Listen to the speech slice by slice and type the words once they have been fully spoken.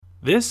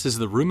This is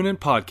the Ruminant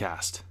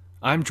Podcast.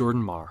 I'm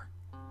Jordan Marr.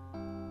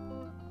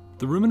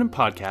 The Ruminant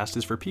Podcast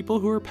is for people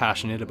who are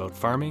passionate about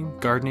farming,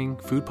 gardening,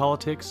 food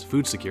politics,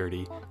 food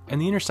security,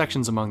 and the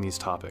intersections among these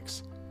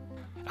topics.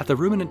 At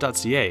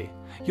theruminant.ca,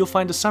 you'll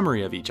find a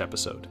summary of each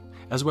episode,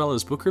 as well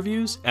as book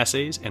reviews,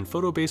 essays, and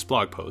photo-based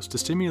blog posts to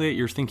stimulate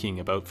your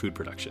thinking about food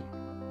production.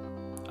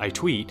 I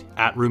tweet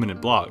at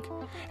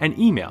ruminantblog and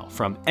email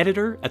from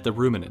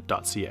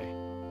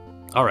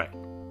editor@theruminant.ca. All right,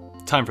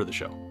 time for the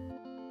show.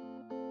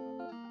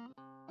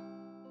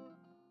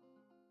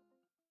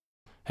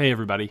 Hey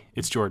everybody,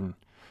 it's Jordan.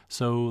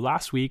 So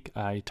last week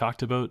I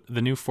talked about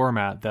the new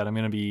format that I'm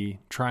going to be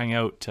trying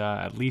out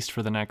at least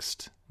for the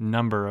next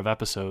number of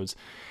episodes.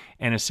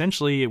 And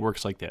essentially it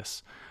works like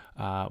this.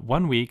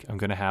 1 week I'm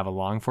going to have a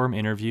long form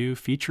interview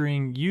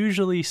featuring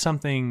usually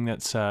something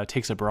that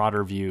takes a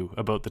broader view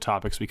about the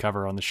topics we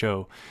cover on the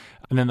show.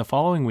 And then the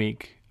following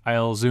week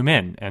I'll zoom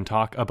in and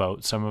talk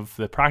about some of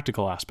the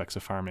practical aspects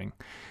of farming.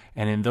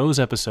 And in those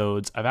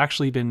episodes I've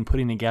actually been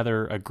putting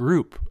together a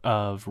group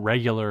of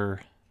regular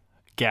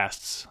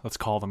guests, let's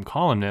call them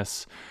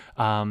columnists,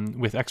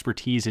 with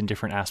expertise in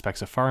different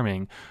aspects of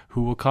farming,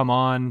 who will come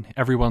on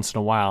every once in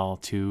a while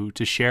to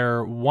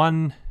share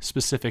one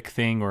specific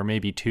thing or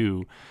maybe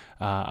two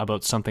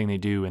about something they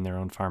do in their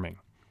own farming.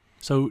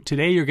 So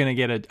today you're going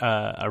to get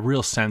a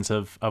real sense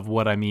of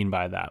what I mean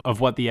by that, of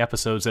what the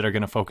episodes that are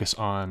going to focus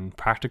on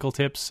practical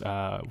tips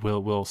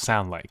will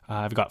sound like.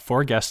 I've got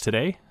 4 guests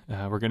today.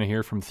 We're going to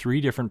hear from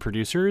 3 different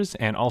producers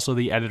and also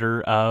the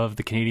editor of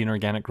the Canadian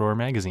Organic Grower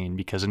magazine,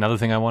 because another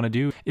thing I want to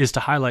do is to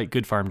highlight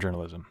good farm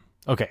journalism.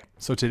 Okay,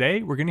 so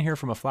today we're going to hear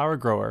from a flower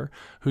grower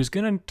who's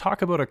going to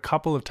talk about a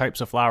couple of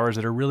types of flowers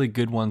that are really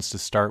good ones to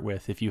start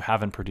with if you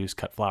haven't produced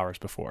cut flowers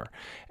before,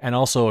 and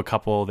also a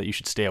couple that you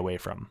should stay away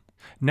from.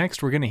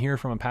 Next, we're going to hear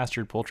from a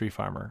pastured poultry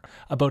farmer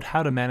about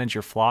how to manage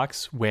your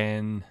flocks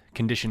when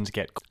conditions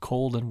get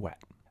cold and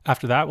wet.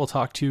 After that, we'll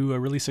talk to a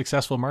really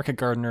successful market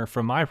gardener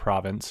from my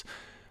province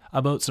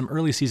about some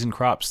early season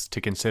crops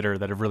to consider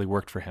that have really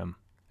worked for him.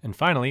 And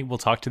finally, we'll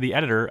talk to the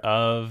editor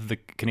of the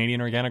Canadian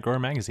Organic Grower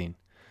magazine.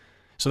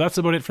 So that's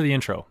about it for the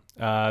intro.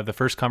 The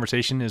first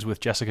conversation is with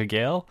Jessica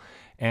Gale,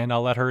 and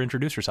I'll let her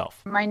introduce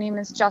herself. My name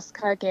is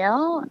Jessica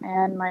Gale,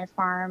 and my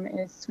farm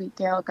is Sweet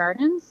Gale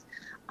Gardens.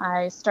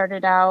 I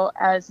started out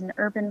as an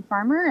urban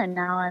farmer, and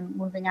now I'm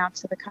moving out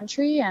to the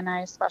country, and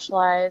I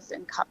specialize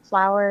in cut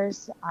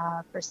flowers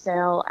for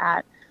sale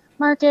at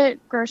market,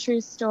 grocery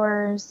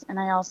stores, and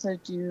I also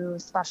do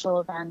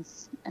special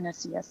events in a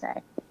CSA.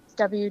 It's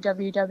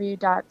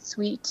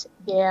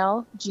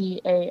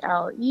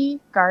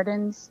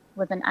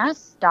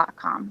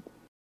www.sweetgale.gardens.com.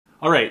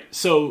 All right,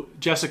 so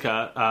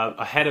Jessica,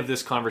 ahead of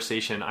this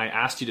conversation, I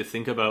asked you to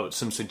think about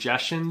some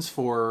suggestions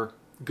for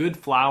good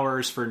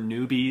flowers for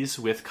newbies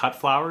with cut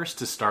flowers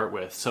to start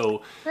with.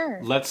 So sure.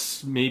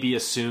 Let's maybe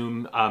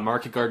assume a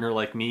market gardener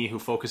like me who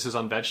focuses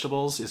on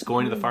vegetables is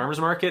going to the farmer's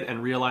market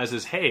and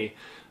realizes, hey,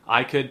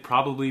 I could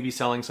probably be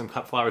selling some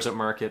cut flowers at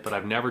market, but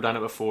I've never done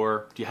it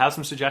before. Do you have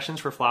some suggestions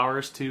for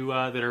flowers to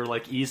that are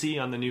like easy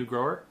on the new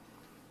grower?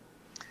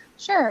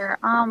 Sure.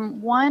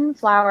 One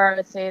flower I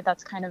would say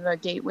that's kind of a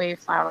gateway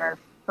flower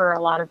for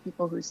a lot of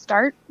people who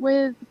start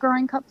with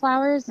growing cut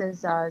flowers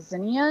is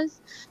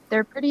zinnias.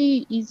 They're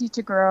pretty easy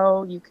to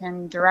grow. You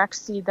can direct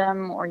seed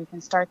them or you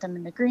can start them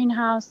in the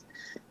greenhouse.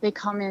 They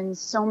come in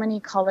so many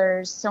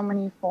colors, so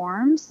many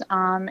forms,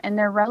 and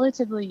they're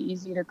relatively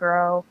easy to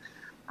grow.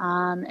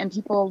 And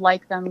people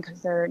like them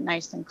because they're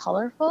nice and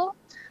colorful.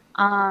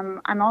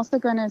 I'm also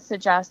going to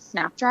suggest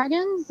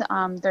snapdragons.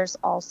 There's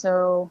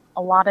also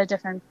a lot of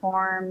different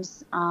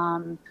forms,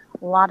 a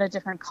lot of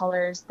different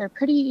colors. They're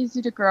pretty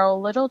easy to grow, a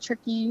little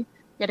tricky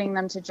getting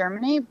them to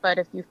germinate, but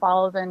if you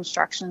follow the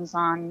instructions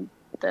on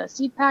the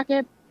seed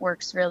packet,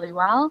 works really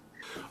well.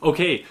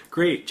 Okay,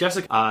 great.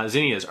 Jessica,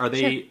 zinnias, are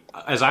they, Sure.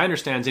 As I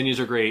understand, zinnias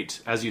are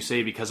great, as you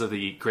say, because of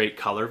the great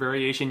color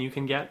variation you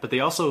can get, but they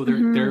also,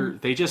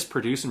 they just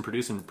produce and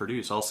produce and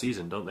produce all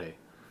season, don't they?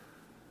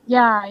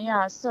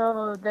 Yeah.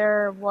 So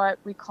they're what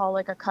we call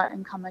like a cut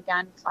and come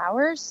again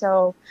flower.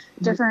 So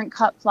different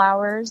cut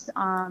flowers,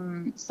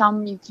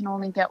 some you can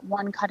only get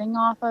one cutting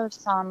off of,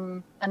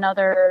 some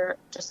another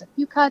just a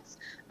few cuts.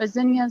 But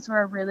zinnias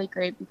were really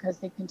great because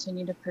they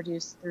continue to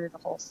produce through the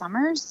whole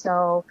summer.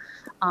 So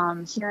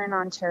here in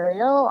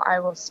Ontario, I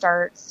will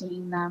start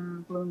seeing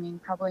them blooming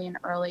probably in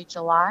early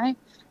July,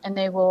 and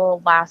they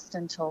will last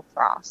until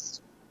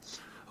frost.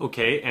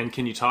 Okay, and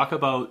can you talk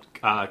about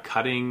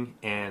cutting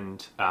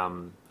and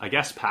I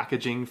guess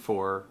packaging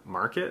for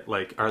market?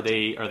 Like, are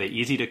they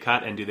easy to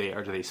cut, and do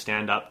they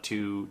stand up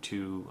to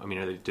I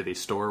mean, do they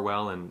store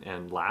well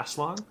and last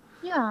long?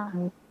 Yeah,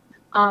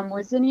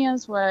 with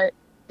zinnias,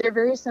 they're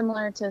very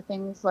similar to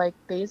things like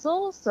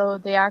basil, so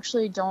they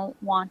actually don't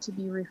want to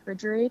be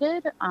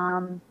refrigerated,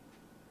 and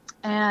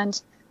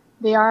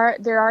there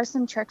are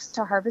some tricks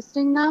to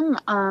harvesting them.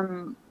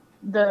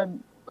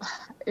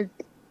 It's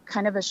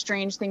kind of a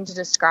strange thing to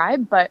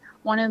describe, but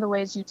one of the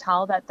ways you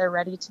tell that they're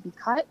ready to be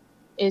cut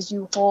is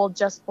you hold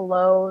just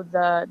below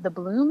the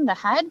bloom, the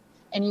head,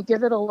 and you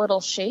give it a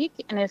little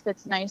shake, and if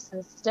it's nice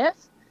and stiff,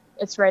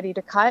 it's ready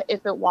to cut.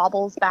 If it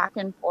wobbles back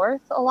and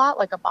forth a lot,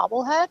 like a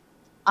bobblehead,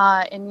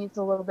 it needs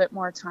a little bit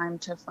more time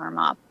to firm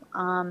up.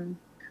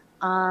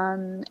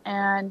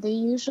 And they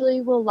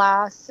usually will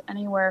last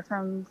anywhere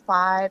from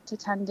 5 to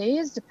 10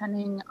 days,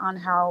 depending on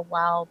how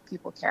well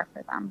people care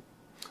for them.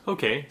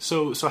 Okay,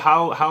 so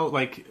how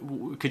like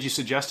could you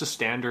suggest a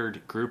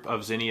standard group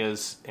of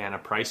zinnias and a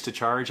price to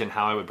charge and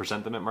how I would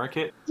present them at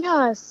market?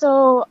 Yeah,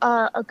 so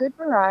a good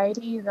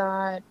variety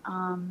that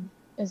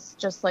is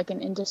just like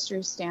an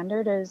industry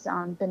standard is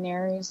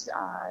Benari's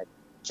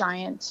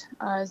giant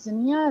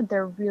zinnia.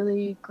 They're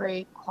really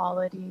great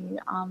quality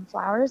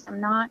flowers. I'm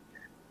not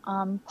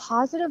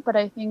positive, but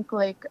I think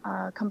like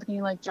a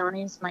company like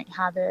Johnny's might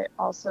have it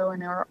also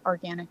in our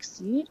organic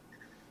seed.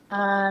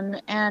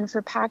 And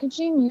for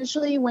packaging,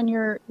 usually when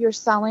you're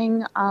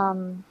selling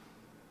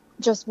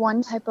just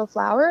one type of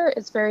flower,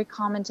 it's very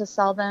common to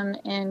sell them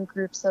in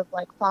groups of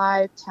like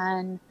 5,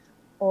 10,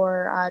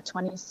 or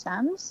 20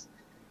 stems.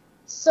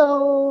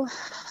 So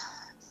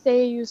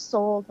say you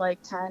sold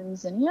like 10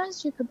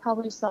 zinnias, you could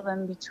probably sell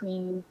them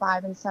between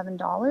 $5 and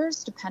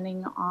 $7,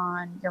 depending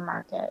on your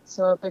market.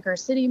 So a bigger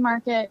city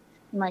market,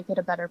 you might get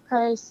a better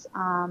price.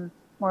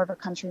 More of a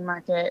country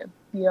market,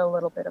 be a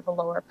little bit of a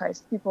lower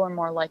price. People are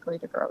more likely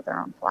to grow their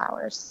own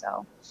flowers.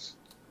 So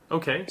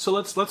Okay, so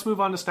let's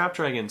move on to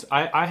snapdragons.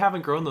 I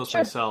haven't grown those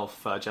sure.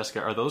 myself,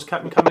 Jessica. Are those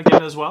cut and come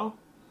again as well?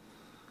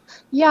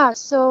 Yeah,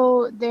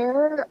 so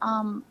they're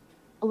a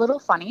little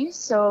funny.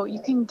 So you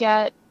can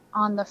get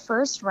on the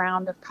first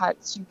round of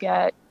cuts, you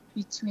get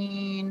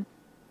between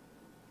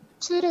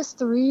 2 to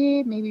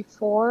 3, maybe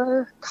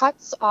 4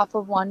 cuts off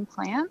of one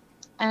plant.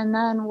 And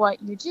then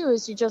what you do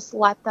is you just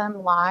let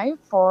them lie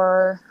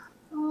for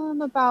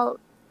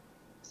about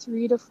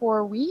 3 to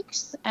 4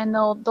 weeks, and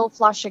they'll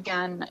flush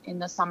again in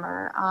the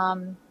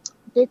summer.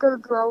 Bigger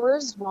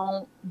growers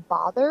won't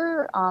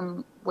bother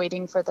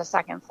waiting for the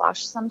second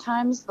flush.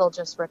 Sometimes they'll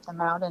just rip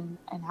them out and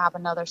have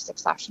another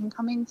succession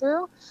coming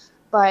through.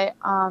 But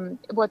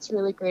what's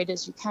really great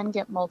is you can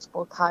get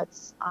multiple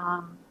cuts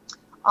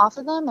off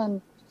of them.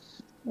 And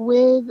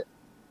with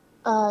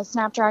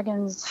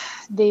snapdragons,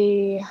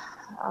 they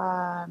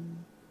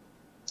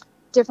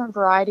different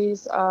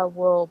varieties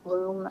will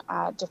bloom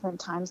at different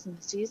times in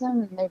the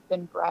season, and they've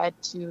been bred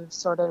to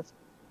sort of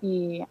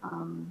be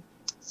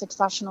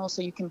successional.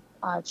 So you can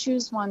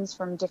choose ones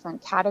from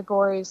different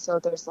categories. So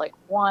there's like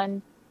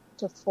 1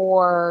 to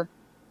 4,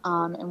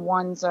 and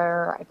ones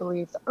are, I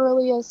believe, the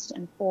earliest,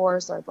 and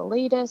 4s are the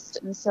latest.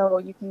 And so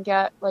you can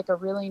get like a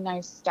really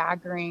nice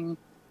staggering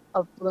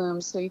of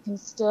blooms. So you can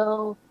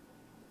still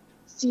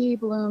see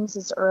blooms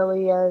as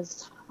early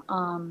as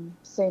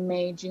say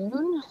May,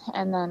 June,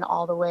 and then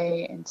all the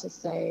way into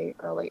say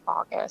early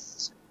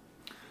August.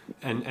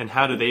 And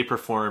how do they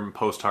perform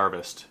post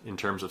harvest in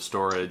terms of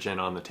storage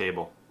and on the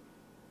table?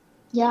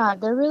 Yeah,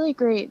 they're really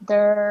great.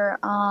 They're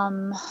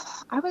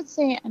I would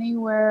say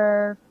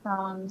anywhere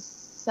from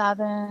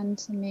 7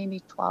 to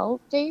maybe 12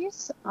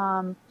 days.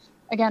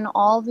 Again,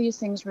 all these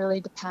things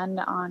really depend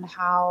on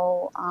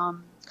how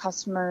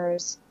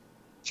customers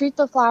treat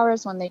the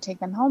flowers when they take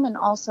them home, and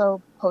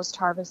also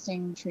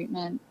post-harvesting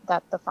treatment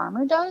that the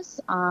farmer does.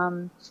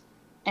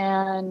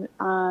 And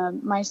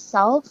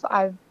myself,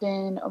 I've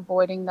been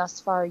avoiding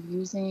thus far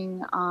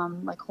using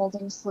like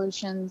holding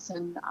solutions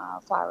and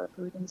flower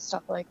food and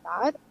stuff like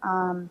that,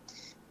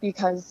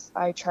 because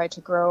I try to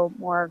grow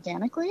more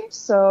organically.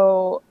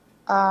 So,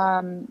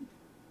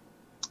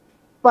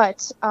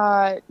 but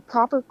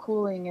proper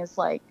cooling is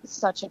like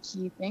such a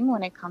key thing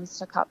when it comes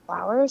to cut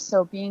flowers.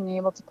 So being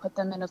able to put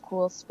them in a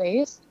cool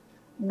space,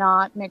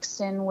 not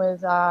mixed in with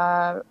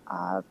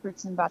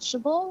fruits and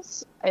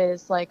vegetables,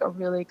 is like a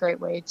really great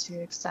way to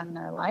extend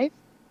their life.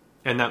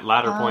 And that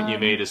latter point you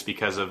made is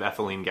because of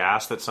ethylene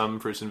gas that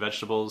some fruits and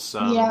vegetables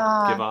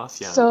Yeah. give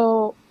off?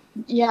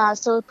 Yeah.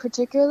 So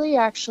particularly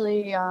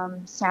actually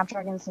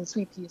snapdragons and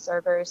sweet peas are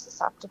very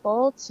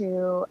susceptible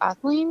to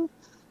ethylene.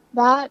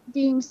 That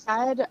being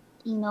said,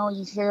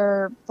 you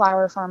hear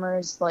flower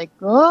farmers like,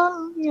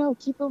 oh,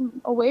 keep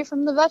them away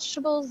from the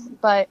vegetables.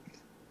 But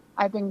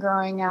I've been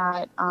growing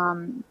at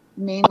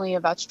mainly a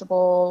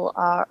vegetable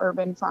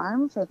urban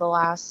farm for the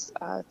last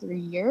 3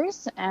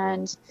 years.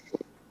 And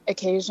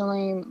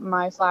occasionally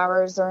my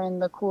flowers are in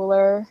the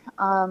cooler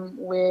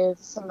with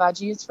some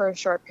veggies for a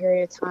short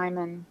period of time.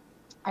 And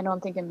I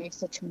don't think it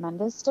makes a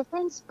tremendous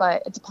difference,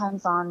 but it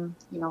depends on,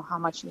 how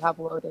much you have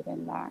loaded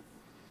in there.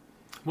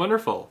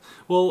 Wonderful.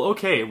 Well,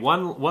 okay.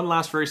 One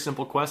last very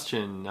simple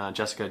question,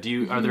 Jessica.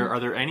 Are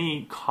there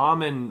any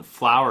common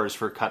flowers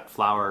for cut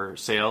flower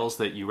sales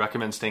that you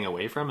recommend staying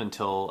away from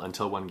until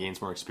one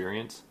gains more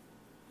experience?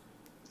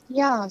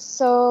 Yeah.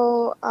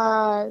 So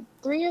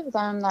 3 of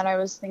them that I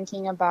was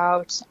thinking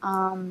about.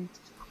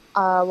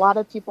 A lot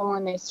of people,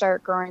 when they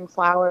start growing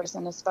flowers,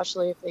 and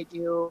especially if they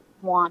do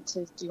want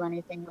to do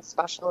anything with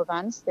special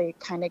events, they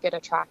kind of get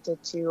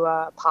attracted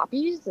to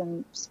poppies,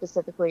 and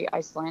specifically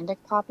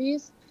Icelandic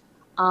poppies.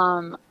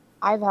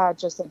 I've had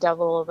just a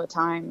devil of a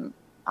time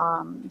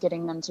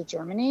getting them to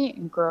germinate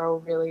and grow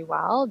really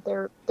well.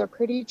 They're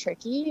pretty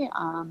tricky,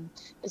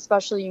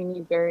 especially you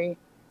need very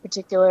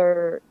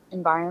particular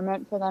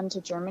environment for them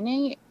to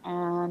germinate,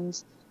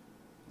 and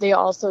they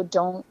also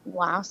don't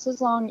last as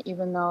long,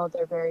 even though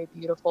they're very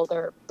beautiful.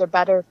 They're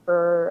better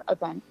for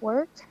event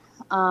work.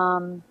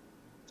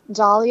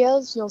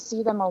 Dahlias, you'll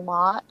see them a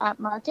lot at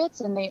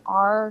markets, and they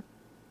are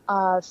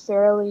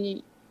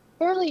fairly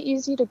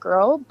easy to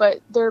grow,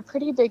 but they're a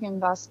pretty big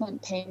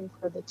investment paying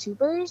for the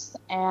tubers,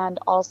 and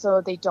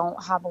also they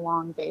don't have a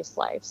long vase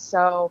life.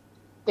 So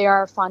they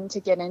are fun to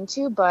get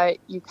into, but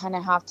you kind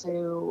of have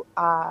to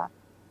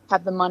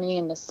have the money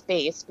and the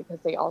space, because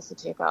they also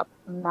take up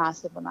a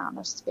massive amount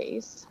of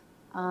space.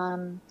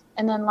 And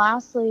then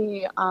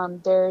lastly,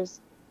 there's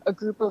a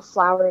group of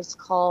flowers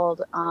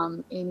called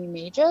Amy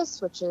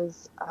Magus, which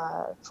is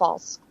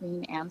false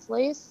Queen Anne's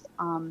lace.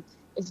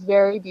 It's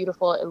very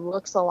beautiful. It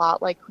looks a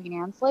lot like Queen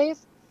Anne's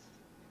lace.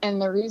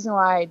 And the reason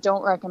why I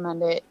don't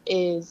recommend it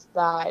is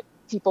that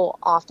people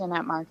often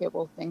at market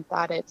will think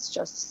that it's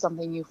just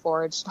something you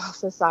foraged off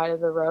the side of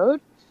the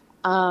road.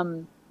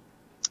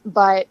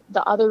 But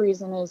the other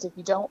reason is if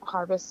you don't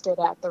harvest it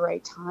at the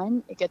right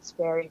time, it gets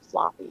very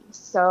floppy.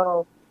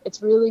 So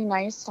it's really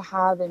nice to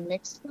have in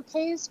mixed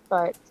bouquets,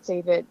 but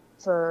save it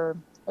for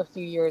a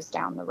few years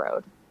down the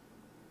road.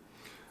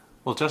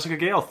 Well, Jessica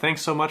Gale,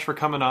 thanks so much for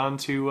coming on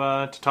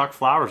to talk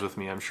flowers with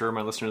me. I'm sure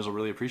my listeners will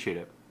really appreciate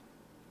it.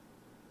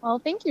 Well,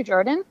 thank you,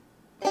 Jordan.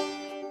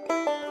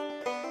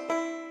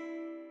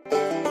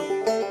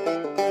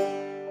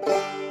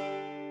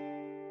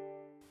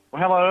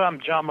 Well, hello, I'm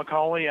John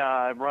McCauley.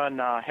 I run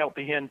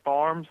Healthy Hen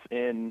Farms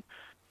in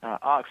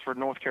Oxford,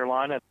 North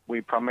Carolina. We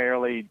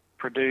primarily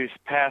produce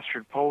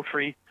pastured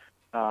poultry,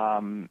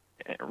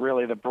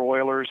 really the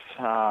broilers,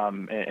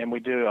 and we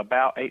do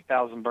about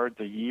 8,000 birds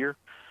a year.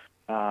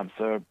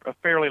 So a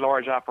fairly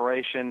large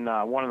operation,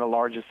 one of the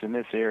largest in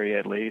this area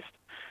at least.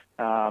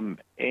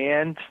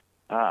 And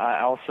I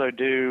also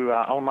do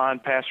online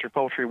pastured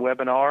poultry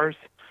webinars.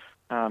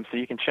 So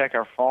you can check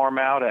our farm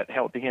out at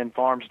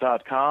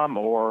healthyhenfarms.com,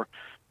 or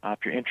if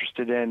you're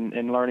interested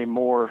in learning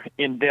more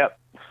in-depth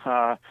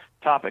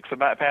topics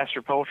about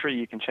pastured poultry,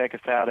 you can check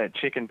us out at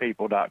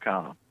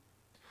chickenpeople.com.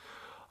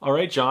 All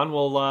right, John.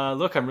 Well,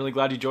 look, I'm really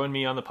glad you joined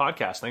me on the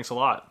podcast. Thanks a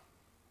lot.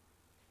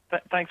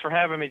 Thanks for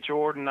having me,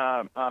 Jordan.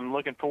 I'm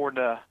looking forward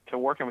to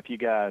working with you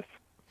guys.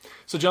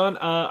 So, John,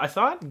 I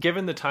thought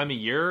given the time of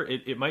year,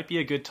 it might be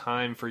a good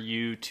time for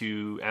you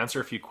to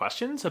answer a few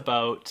questions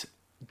about,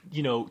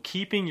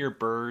 keeping your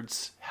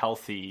birds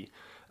healthy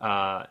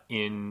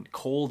in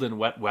cold and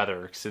wet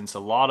weather, since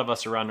a lot of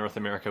us around North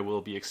America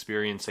will be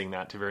experiencing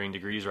that to varying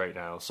degrees right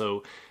now.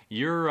 So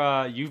you're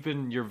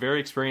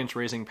very experienced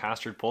raising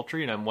pastured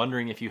poultry, and I'm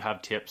wondering if you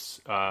have tips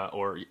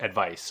or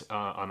advice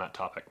on that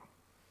topic.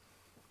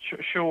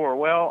 Sure.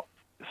 Well,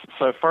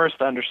 so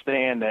first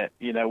understand that,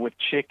 with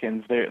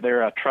chickens,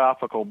 they're a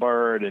tropical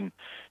bird, and,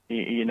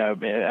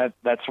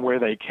 that's where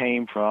they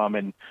came from.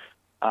 And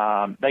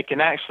they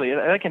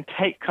can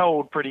take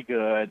cold pretty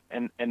good,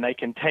 and they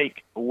can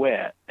take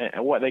wet.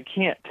 And what they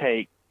can't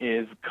take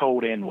is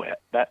cold and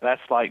wet.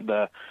 That's like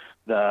the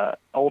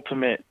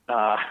ultimate,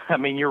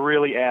 you're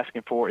really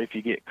asking for if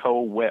you get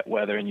cold, wet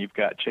weather and you've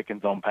got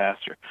chickens on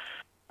pasture.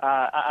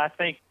 I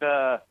think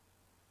the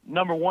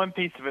number one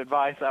piece of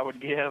advice I would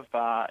give,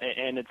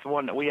 and it's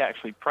one that we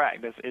actually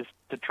practice, is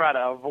to try to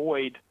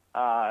avoid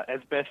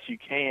as best you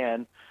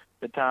can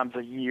the times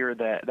of year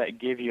that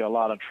give you a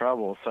lot of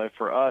trouble. So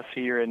for us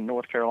here in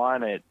North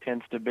Carolina, it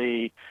tends to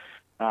be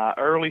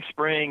early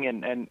spring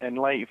and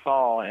late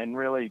fall. And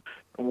really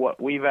what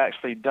we've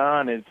actually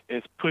done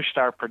is pushed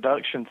our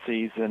production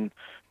season,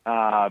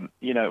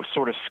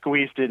 sort of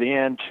squeezed it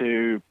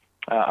into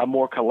a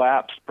more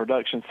collapsed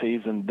production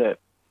season that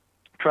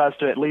tries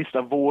to at least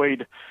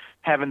avoid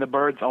having the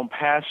birds on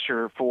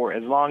pasture for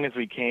as long as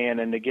we can,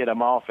 and to get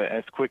them off it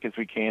as quick as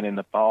we can in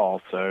the fall.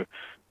 So,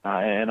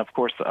 and of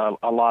course,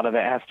 a lot of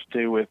that has to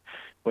do with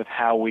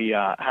how we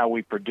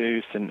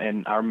produce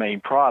and our main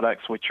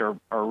products, which are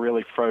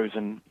really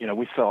frozen.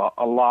 We sell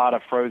a lot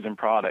of frozen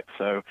products,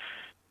 so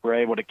we're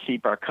able to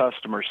keep our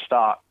customers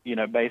stocked,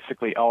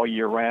 basically all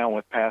year round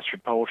with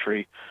pastured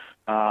poultry,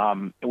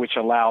 which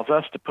allows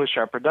us to push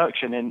our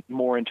production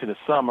more into the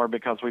summer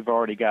because we've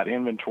already got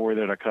inventory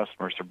that our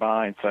customers are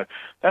buying. So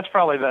that's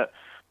probably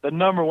the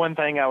number one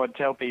thing I would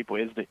tell people,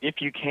 is that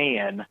if you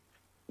can,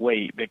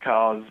 wait,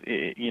 because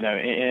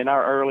in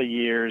our early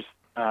years,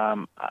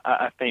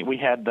 I think we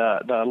had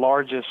the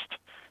largest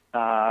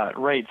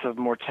rates of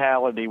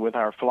mortality with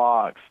our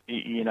flocks,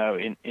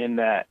 in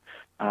that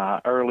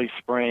early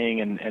spring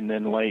and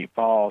then late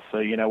fall. So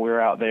we're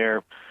out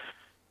there.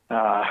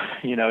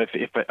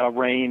 If a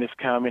rain is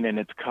coming and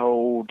it's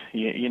cold,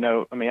 if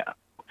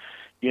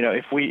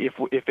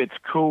it's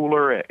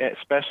cooler,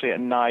 especially at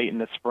night in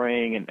the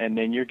spring, and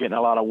then you're getting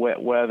a lot of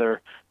wet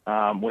weather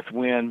with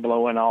wind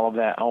blowing all of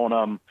that on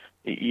them,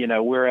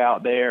 we're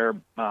out there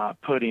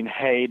putting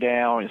hay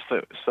down,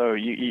 so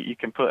you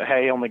can put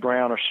hay on the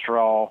ground or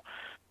straw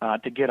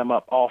to get them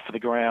up off of the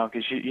ground,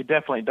 because you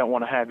definitely don't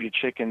want to have your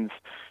chickens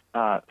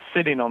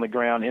sitting on the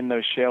ground in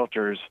those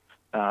shelters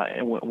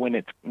when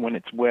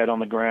it's wet on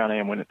the ground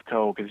and when it's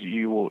cold, because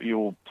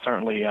you'll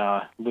certainly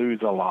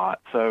lose a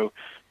lot. So,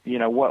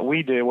 what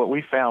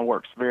we found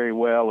works very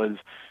well is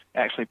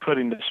actually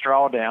putting the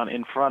straw down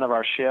in front of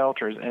our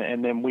shelters,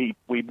 and then we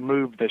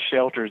move the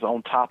shelters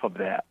on top of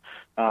that,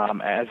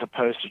 as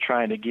opposed to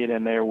trying to get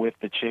in there with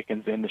the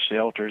chickens in the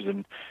shelters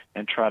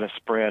and try to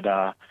spread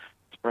a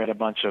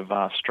bunch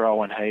of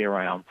straw and hay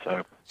around.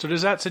 So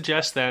does that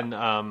suggest then,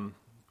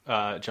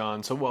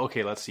 John? So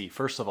okay, let's see.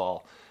 First of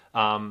all,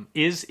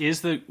 you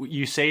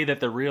say that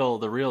the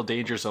real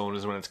danger zone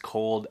is when it's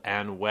cold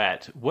and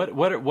wet.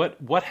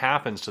 What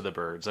happens to the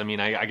birds? I mean,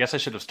 I guess I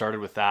should have started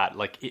with that.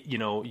 Like,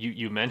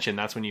 you mentioned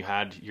that's when you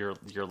had your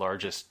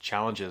largest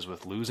challenges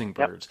with losing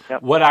birds.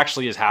 Yep. What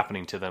actually is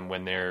happening to them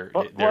when they're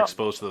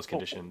exposed to those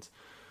conditions?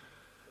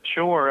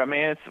 Sure. I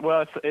mean,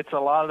 it's a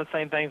lot of the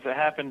same things that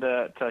happen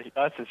to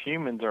us as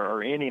humans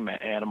or any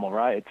animal,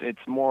 right?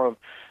 It's more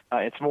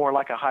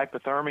like a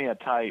hypothermia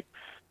type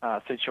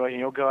situation.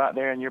 You'll go out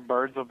there and your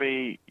birds will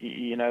be,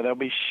 they'll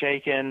be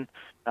shaken.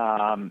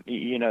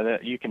 That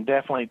you can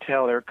definitely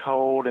tell they're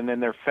cold, and then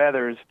their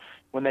feathers,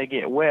 when they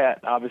get wet,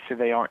 obviously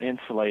they aren't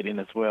insulating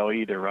as well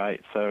either,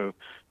 right? So,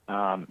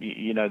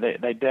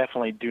 they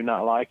definitely do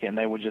not like it, and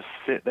they will just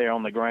sit there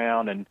on the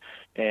ground,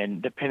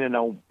 and depending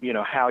on,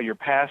 how your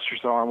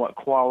pastures are and what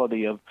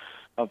quality of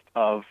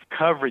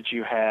coverage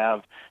you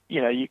have,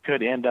 you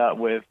could end up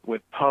with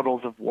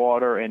puddles of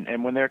water,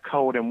 and when they're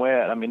cold and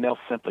wet, I mean, they'll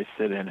simply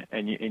sit in it,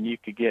 and you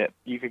could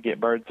get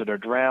birds that are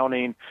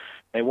drowning.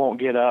 They won't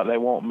get up, they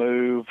won't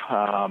move.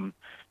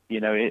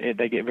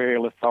 They get very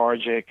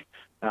lethargic,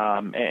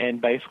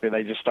 and basically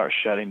they just start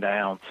shutting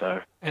down.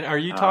 So. And are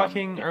you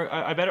talking?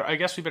 I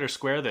guess we better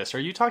square this. Are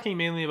you talking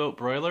mainly about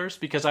broilers?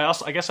 Because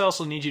I guess I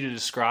also need you to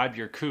describe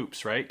your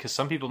coops, right? Because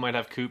some people might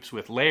have coops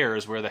with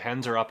layers where the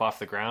hens are up off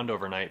the ground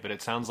overnight, but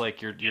it sounds like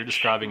you're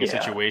describing a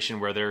situation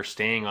where they're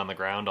staying on the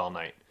ground all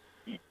night.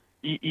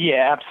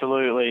 Yeah,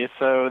 absolutely.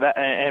 So that,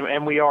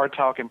 and we are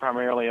talking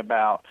primarily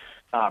about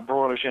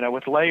broilers.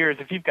 With layers,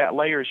 if you've got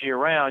layers year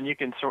round, you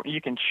can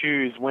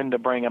choose when to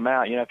bring them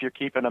out. If you're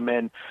keeping them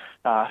in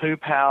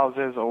hoop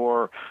houses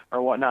or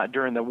whatnot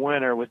during the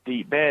winter with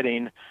deep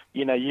bedding,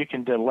 you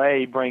can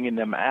delay bringing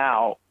them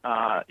out.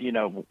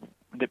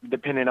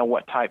 Depending on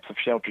what types of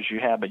shelters you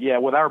have. But yeah,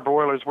 with our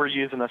broilers, we're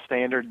using a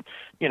standard,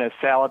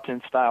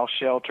 Salatin style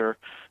shelter,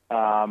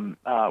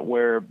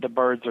 where the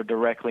birds are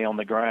directly on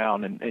the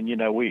ground, and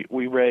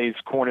we raise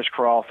Cornish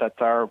cross.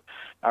 That's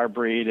our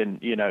breed,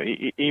 and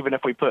even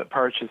if we put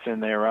purchase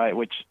in there, right,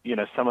 which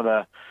some of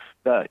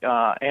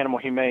the animal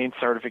humane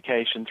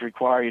certifications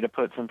require you to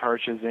put some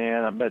purchase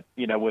in, but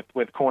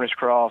with Cornish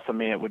cross, I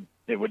mean,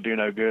 it would do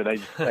no good.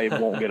 They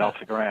won't get off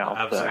the ground.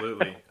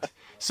 Absolutely.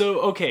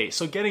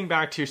 So getting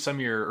back to some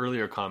of your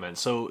earlier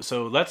comments. So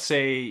let's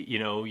say,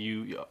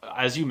 you,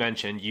 as you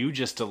mentioned, you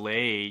just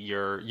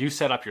you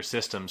set up your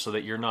system so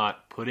that you're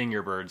not putting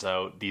your birds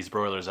out, these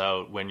broilers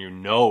out, when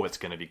it's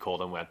going to be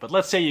cold and wet. But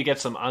let's say you get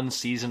some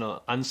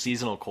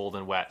unseasonal cold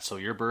and wet, so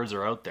your birds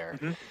are out there.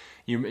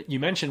 Mm-hmm. You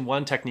mentioned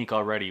one technique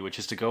already, which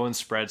is to go and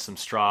spread some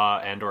straw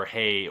and or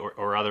hay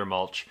or other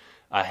mulch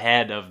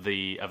ahead of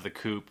the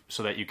coop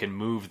so that you can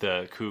move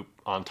the coop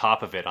on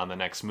top of it on the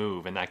next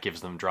move, and that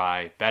gives them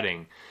dry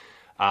bedding.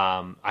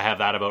 I have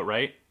that about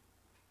right?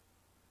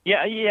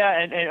 Yeah,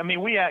 and I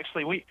mean,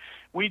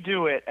 we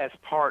do it as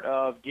part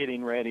of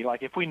getting ready.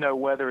 Like if we know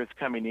weather is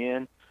coming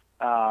in,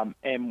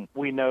 and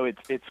we know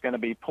it's going to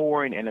be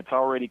pouring and it's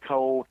already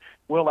cold,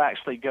 we'll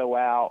actually go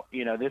out.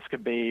 This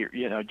could be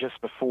just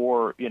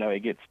before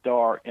it gets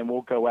dark, and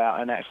we'll go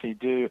out and actually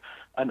do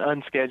an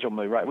unscheduled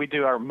move. Right, we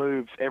do our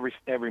moves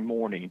every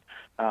morning.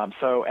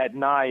 So at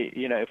night,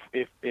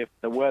 if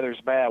the weather's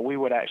bad, we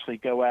would actually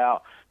go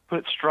out,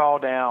 put straw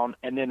down,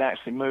 and then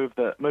actually move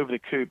the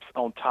coops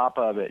on top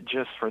of it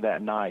just for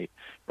that night,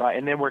 right?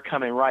 And then we're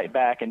coming right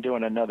back and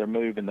doing another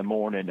move in the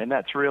morning, and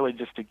that's really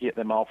just to get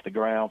them off the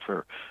ground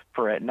for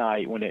at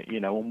night when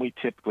when we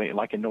typically,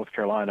 like in North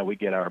Carolina, we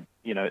get our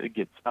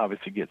it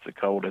obviously gets the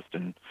coldest,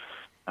 and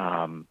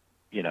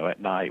at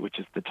night, which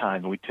is the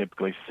time we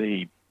typically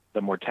see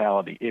the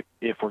mortality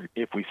if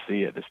we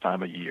see it this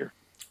time of year.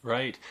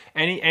 Right.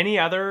 Any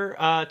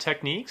other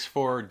techniques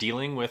for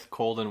dealing with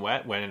cold and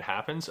wet when it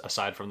happens,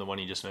 aside from the one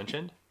you just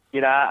mentioned?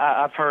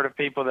 I've heard of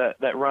people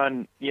that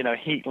run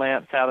heat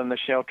lamps out in the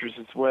shelters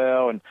as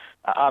well, and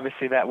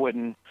obviously that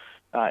wouldn't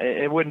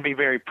be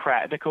very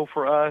practical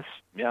for us,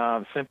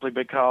 simply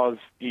because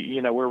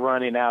we're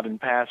running out in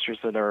pastures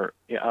that are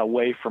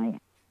away from,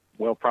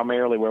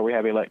 primarily where we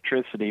have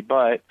electricity.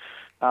 But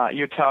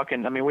you're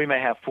talking, I mean, we may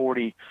have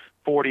 40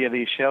 of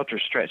these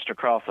shelters stretched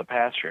across a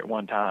pasture at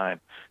one time.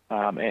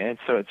 And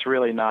so it's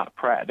really not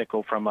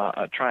practical from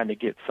trying to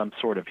get some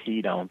sort of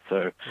heat on.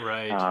 So,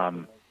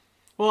 right.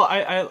 Well,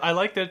 I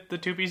like the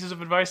two pieces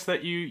of advice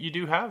that you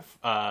do have,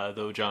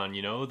 though, John.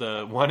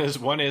 The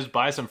one is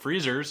buy some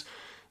freezers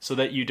so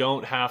that you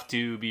don't have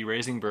to be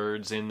raising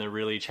birds in the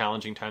really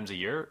challenging times of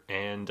year,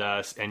 and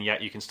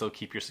yet you can still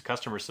keep your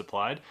customers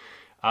supplied.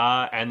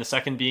 and the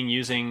second being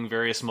using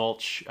various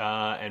mulch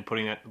and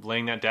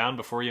laying that down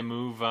before you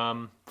move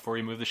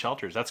the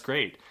shelters. That's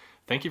great.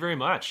 Thank you very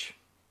much.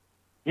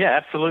 Yeah,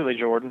 absolutely,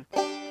 Jordan.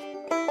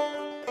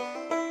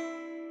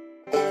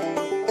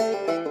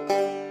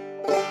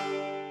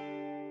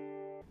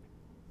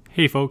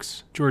 Hey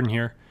folks, Jordan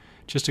here.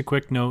 Just a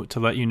quick note to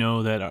let you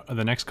know that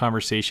the next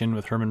conversation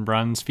with Herman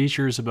Bruns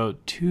features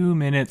about 2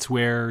 minutes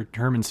where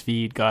Herman's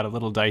feed got a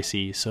little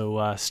dicey,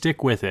 so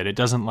stick with it. It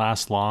doesn't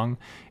last long,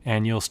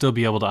 and you'll still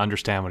be able to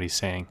understand what he's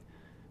saying.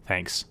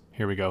 Thanks.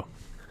 Here we go.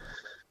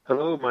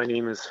 Hello, my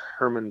name is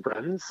Herman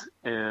Bruns,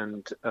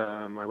 and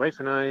my wife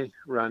and I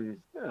run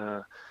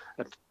a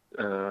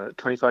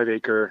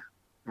 25-acre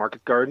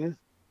market garden,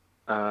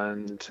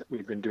 and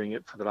we've been doing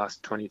it for the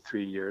last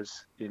 23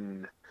 years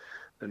in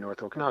the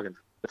North Okanagan.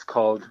 It's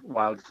called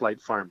Wild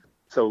Flight Farm.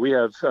 So we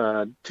have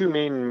two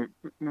main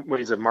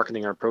ways of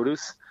marketing our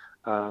produce.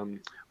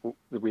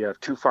 We have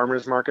two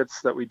farmers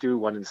markets that we do,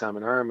 one in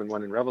Salmon Arm and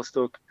one in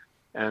Revelstoke,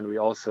 and we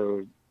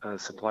also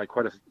supply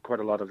quite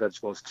a lot of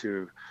vegetables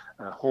to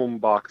a home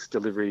box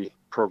delivery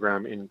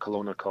program in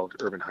Kelowna called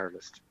Urban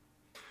Harvest.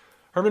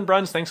 Herman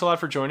Bruns, thanks a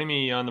lot for joining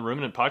me on the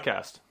Ruminant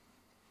Podcast.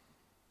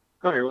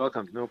 Oh, you're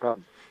welcome. No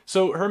problem.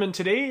 So, Herman,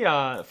 today,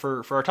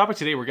 for our topic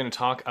today, we're going to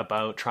talk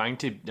about trying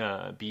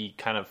to be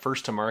kind of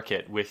first to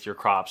market with your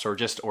crops, or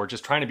just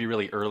trying to be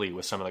really early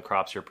with some of the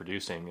crops you're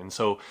producing. And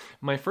so,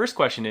 my first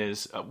question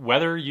is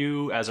whether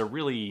you,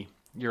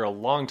 you're a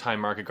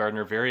long-time market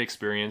gardener, very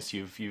experienced.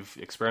 You've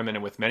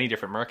experimented with many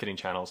different marketing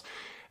channels.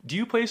 Do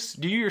you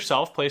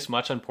yourself place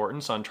much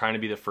importance on trying to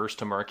be the first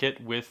to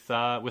market with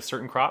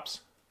certain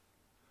crops?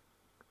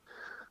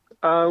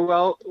 I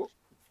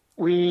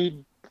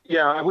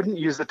wouldn't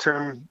use the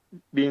term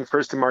being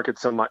first to market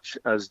so much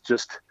as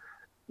just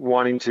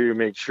wanting to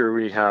make sure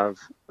we have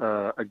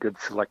a good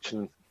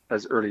selection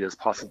as early as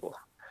possible.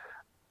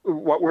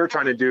 What we're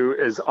trying to do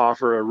is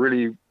offer a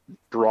really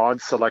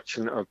broad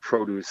selection of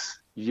produce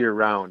year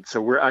round.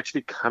 So we're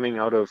actually coming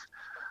out of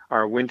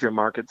our winter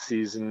market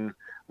season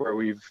where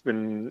we've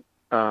been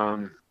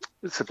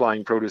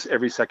supplying produce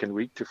every second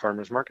week to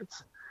farmers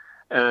markets.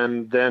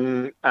 And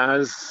then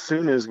as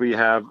soon as we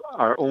have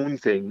our own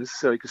things,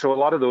 so a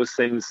lot of those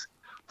things,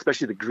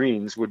 especially the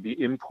greens, would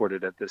be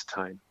imported at this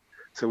time.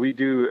 So we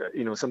do,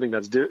 something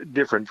that's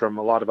different from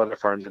a lot of other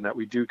farms in that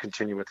we do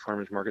continue with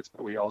farmers markets,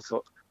 but we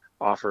also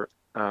offer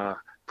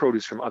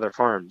produce from other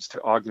farms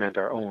to augment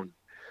our own.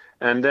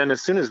 And then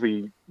as soon as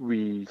we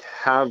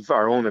have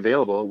our own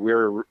available,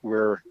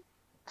 we're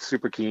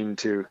super keen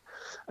to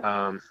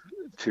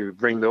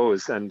bring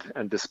those and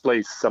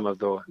displace some of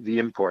the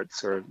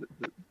imports or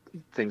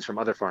things from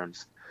other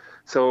farms.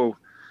 So,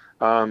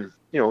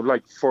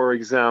 like for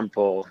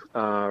example,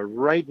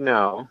 right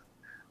now,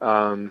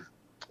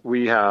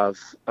 we have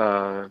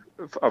of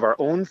our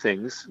own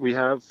things. We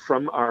have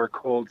from our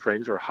cold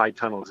frames or high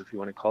tunnels, if you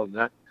want to call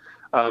them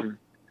that.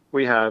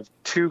 We have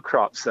two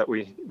crops that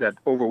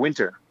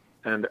overwinter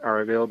and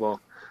are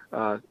available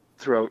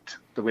throughout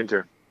the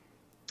winter.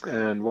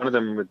 And one of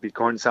them would be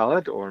corn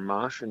salad, or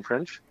mâche in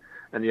French,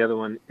 and the other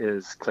one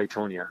is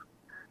Claytonia.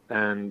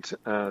 And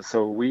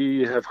so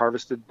we have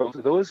harvested both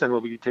of those, and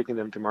we'll be taking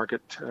them to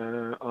market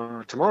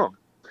tomorrow.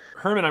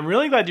 Herman, I'm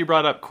really glad you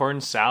brought up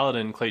corn salad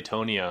and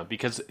Claytonia,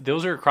 because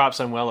those are crops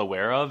I'm well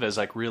aware of as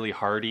like really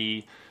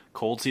hardy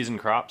cold season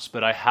crops,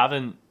 but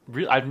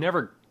I've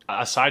never,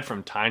 aside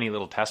from tiny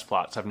little test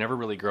plots, I've never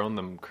really grown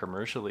them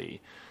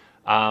commercially.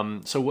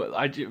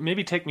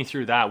 Maybe take me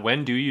through that.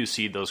 When do you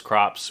seed those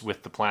crops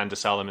with the plan to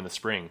sell them in the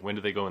spring? When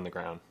do they go in the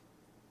ground?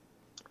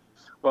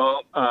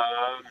 Well,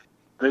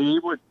 they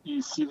would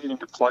be seeded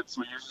into plugs.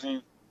 We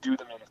usually do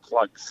them in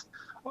plugs.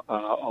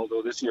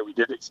 Although this year we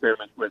did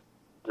experiment with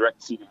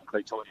direct seeding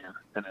Claytonia,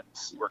 and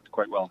it's worked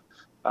quite well.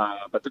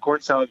 But the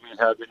corn salad we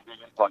have been doing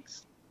in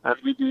plugs. And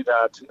we do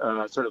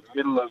that sort of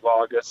middle of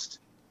August,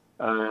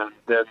 and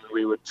then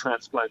we would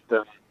transplant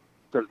them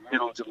sort of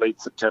middle to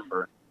late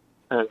September.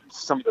 And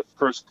some of the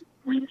first,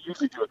 we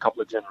usually do a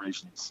couple of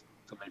generations,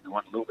 so maybe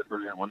one a little bit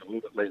earlier and one a little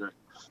bit later.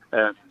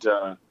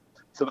 And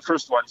so the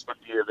first ones would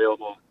be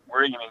available.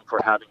 We're aiming for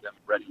having them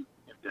ready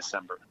in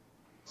December,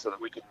 so that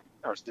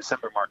our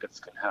December markets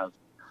can have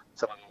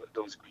some of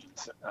those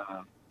greens.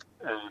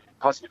 And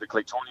possibly the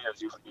Claytonia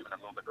is usually even a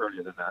little bit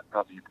earlier than that,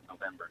 probably in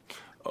November.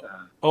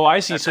 I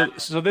see.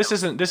 So this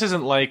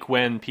isn't like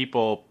when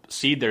people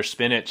seed their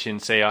spinach in,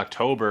 say,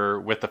 October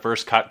with the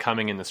first cut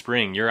coming in the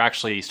spring. You're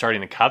actually starting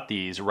to cut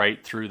these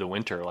right through the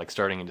winter, like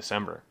starting in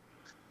December.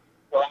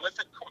 Well, with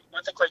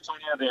the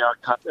Claytonia, they are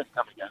cut and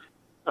come again.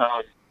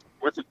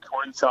 With the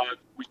corn salad,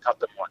 we cut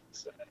them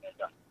once and then they're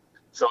done.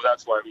 So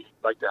that's why we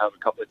like to have a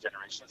couple of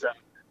generations. And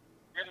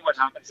really what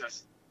happens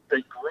is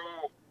they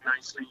grow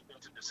nicely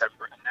into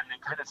December, and then they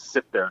kind of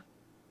sit there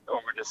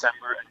over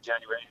December and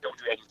January and don't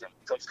do anything.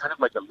 So it's kind of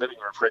like a living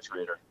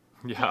refrigerator.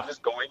 Yeah. You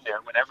just go in there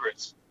whenever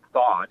it's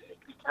thawed.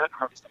 You can't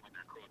harvest them when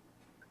they're cold.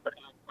 But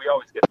we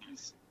always get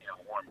these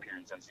warm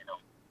periods, as you know.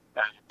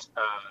 And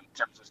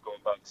temperatures go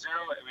above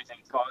zero,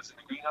 everything thaws in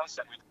the greenhouse,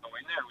 and we can go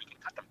in there and we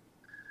can cut them.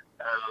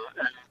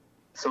 And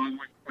so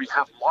we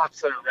have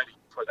lots that are ready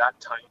for that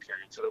time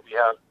period so that we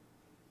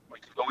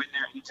can go in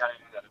there anytime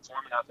that it's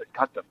warm enough and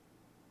cut them.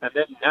 And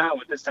then now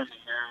at this time of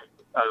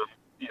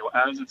the year,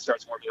 as it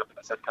starts warming up and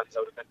the sun comes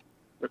out of it,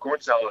 the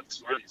corn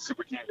sallad's really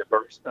super keen to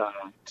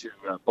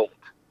bolt.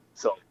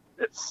 So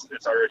it's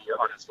already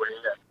on its way,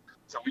 and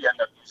so we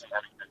end up usually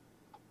having to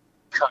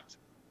cut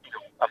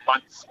a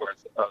month's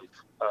worth of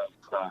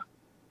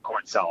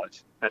corn salad,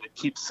 and it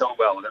keeps so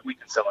well that we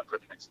can sell it for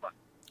the next month.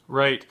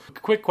 Right.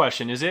 Quick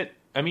question: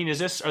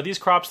 are these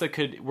crops that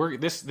could work?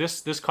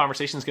 This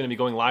conversation is going to be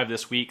going live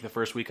this week, the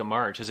first week of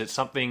March.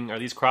 Are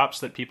these crops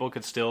that people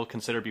could still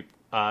consider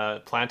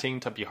planting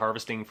to be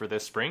harvesting for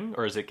this spring,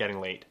 or is it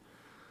getting late?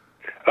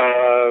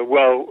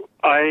 Well,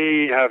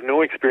 I have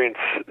no experience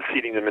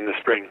seeding them in the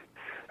spring.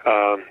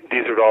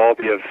 These would all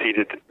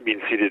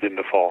being seeded in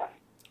the fall.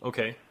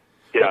 Okay.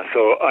 Yeah,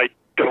 so I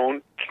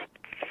don't.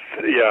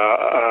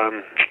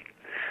 Yeah,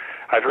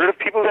 I've heard of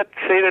people that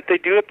say that they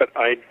do it, but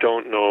I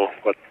don't know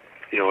what.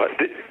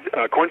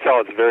 Corn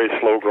salad is very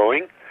slow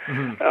growing,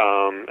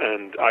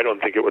 and I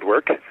don't think it would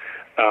work.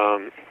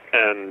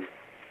 And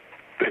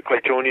the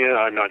Claytonia,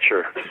 I'm not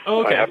sure.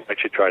 Oh, okay. I haven't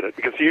actually tried it,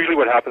 because usually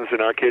what happens in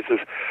our case is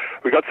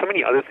we got so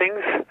many other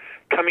things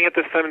coming at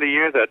this time of the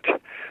year that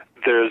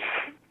there's,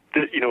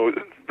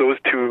 those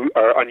two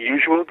are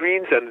unusual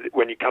greens, and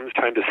when it comes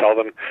time to sell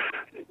them,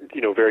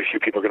 very few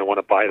people are going to want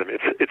to buy them.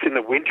 It's in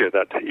the winter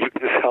that you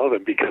can sell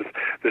them because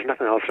there's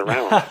nothing else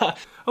around.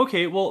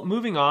 Okay, well,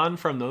 moving on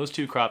from those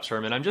two crops,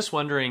 Herman, I'm just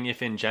wondering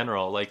if in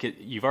general,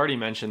 you've already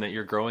mentioned that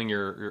you're growing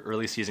your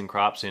early season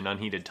crops in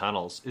unheated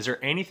tunnels. Is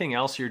there anything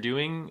else you're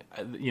doing,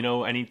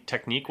 any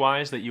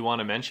technique-wise that you want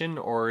to mention,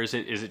 or is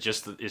it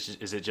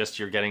just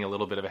you're getting a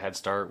little bit of a head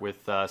start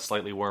with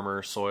slightly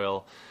warmer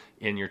soil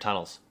in your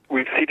tunnels?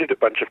 We've seeded a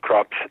bunch of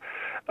crops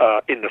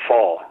in the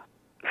fall.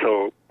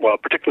 So,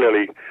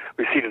 particularly,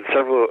 we've seeded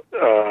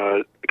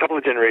a couple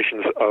of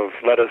generations of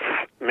lettuce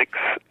mix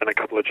and a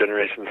couple of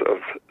generations of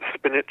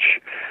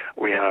spinach.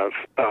 We have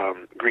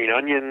green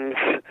onions,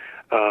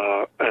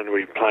 and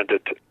we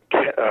planted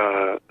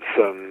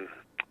some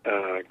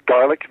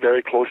garlic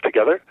very close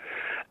together,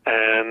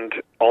 and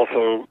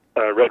also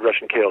red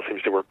Russian kale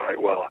seems to work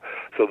quite well.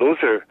 So those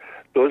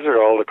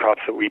are all the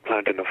crops that we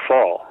plant in the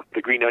fall.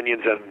 The green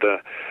onions and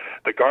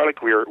the garlic,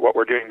 what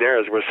we're doing there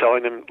is we're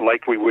selling them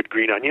like we would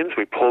green onions.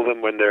 We pull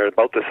them when they're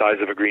about the size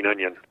of a green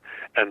onion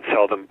and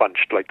sell them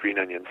bunched like green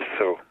onions.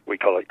 So we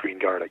call it green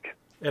garlic.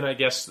 And I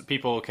guess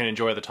people can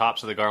enjoy the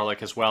tops of the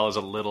garlic as well as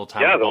a little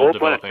tiny bulb developing. Yeah,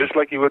 the whole plant, just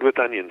like you would with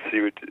onions.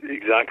 You would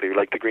exactly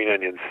like the green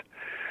onions.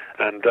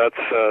 And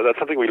that's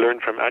something we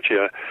learned from actually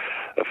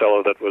a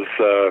fellow that was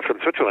from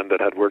Switzerland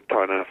that had worked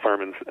on a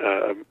farm in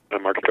a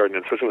market garden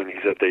in Switzerland. He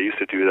said they used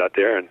to do that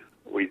there, and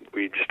we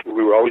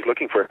were always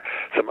looking for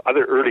some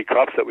other early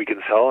crops that we can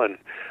sell, and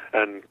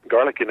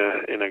garlic in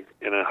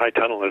a high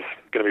tunnel is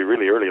going to be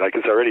really early. Like,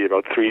 it's already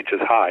about 3 inches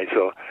high,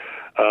 so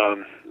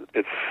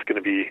it's going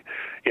to be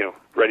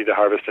ready to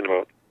harvest in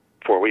about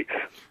 4 weeks.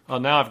 Well,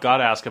 now I've got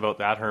to ask about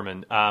that,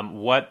 Herman.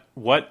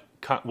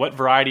 What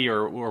variety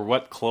or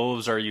what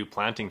cloves are you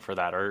planting for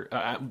that? Or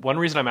one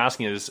reason I'm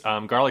asking is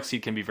garlic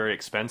seed can be very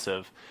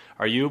expensive.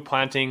 Are you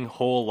planting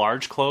whole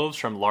large cloves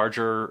from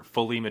larger,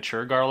 fully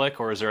mature garlic,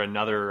 or is there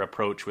another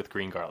approach with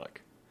green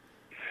garlic?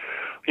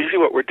 Usually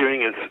what we're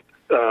doing is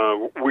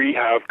we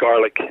have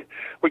garlic.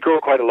 We grow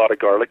quite a lot of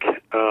garlic,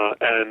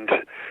 and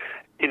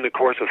in the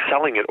course of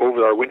selling it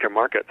over our winter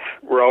markets,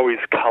 we're always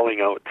culling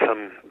out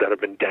some that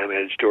have been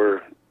damaged,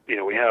 or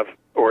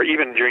or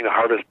even during the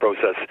harvest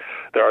process,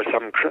 there are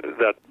some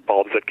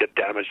bulbs that get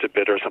damaged a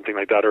bit or something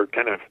like that, or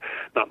kind of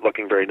not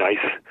looking very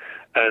nice.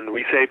 And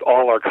we save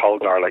all our cull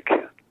garlic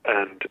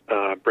and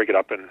break it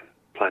up and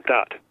plant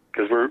that.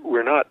 Because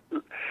we're not,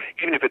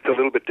 even if it's a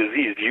little bit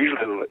diseased,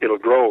 usually it'll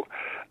grow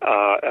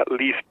at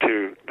least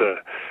to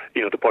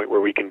the point where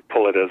we can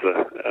pull it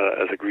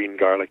as a green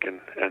garlic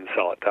and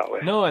sell it that way.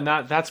 No, and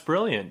that's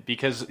brilliant,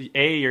 because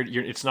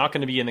it's not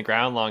going to be in the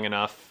ground long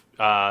enough,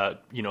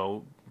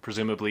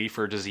 presumably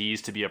for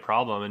disease to be a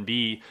problem, and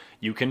B,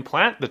 you can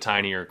plant the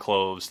tinier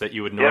cloves that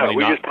you would normally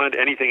we just plant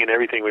anything and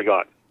everything we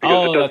got.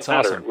 Because it doesn't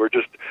matter. Awesome. We're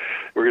just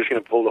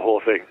going to pull the whole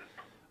thing.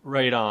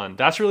 Right on.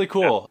 That's really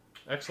cool.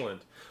 Yeah.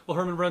 Excellent. Well,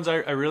 Herman Bruns,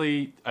 I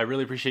really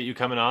appreciate you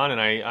coming on, and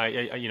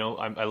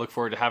I look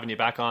forward to having you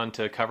back on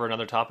to cover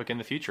another topic in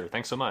the future.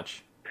 Thanks so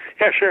much.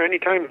 Yeah, sure.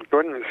 Anytime,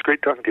 Gordon. It's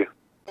great talking to you.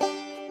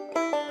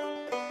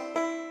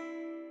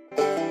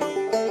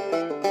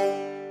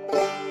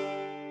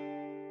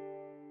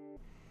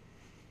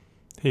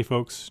 Hey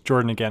folks,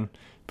 Jordan again.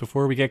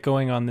 Before we get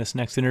going on this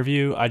next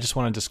interview, I just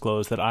want to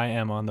disclose that I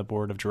am on the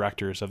board of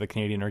directors of the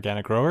Canadian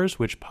Organic Growers,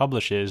 which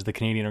publishes the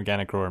Canadian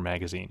Organic Grower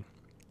magazine.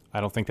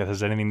 I don't think that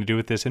has anything to do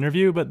with this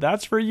interview, but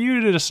that's for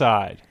you to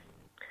decide.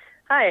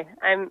 Hi,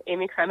 I'm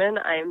Amy Kremen.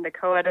 I'm the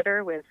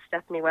co-editor with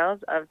Stephanie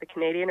Wells of the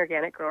Canadian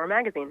Organic Grower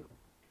magazine.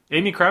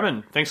 Amy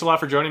Kremen, thanks a lot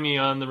for joining me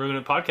on the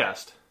Ruminant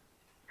Podcast.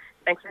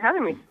 Thanks for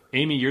having me.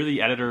 Amy, you're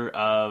the editor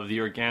of the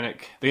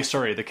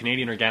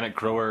Canadian Organic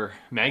Grower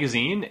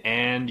magazine,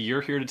 and you're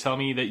here to tell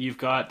me that you've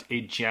got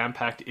a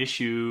jam-packed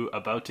issue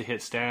about to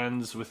hit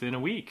stands within a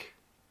week.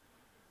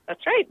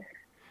 That's right.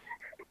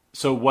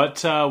 So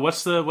what's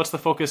the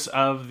focus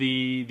of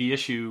the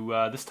issue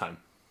this time?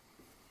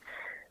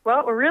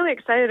 Well, we're really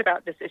excited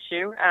about this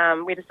issue.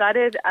 We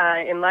decided,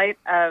 in light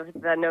of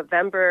the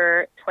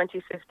November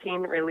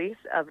 2015 release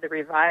of the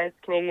revised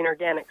Canadian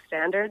Organic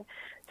Standard,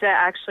 to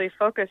actually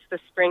focus the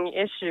spring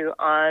issue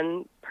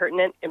on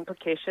pertinent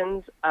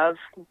implications of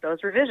those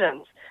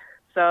revisions.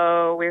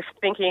 So we're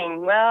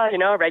thinking, well,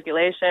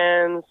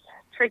 regulations,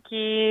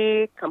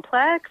 tricky,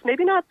 complex,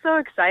 maybe not so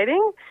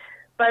exciting,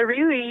 but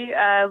really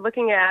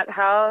looking at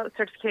how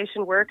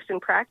certification works in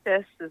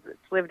practice as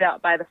it's lived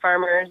out by the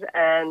farmers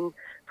and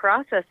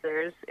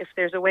processors. If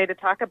there's a way to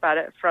talk about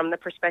it from the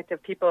perspective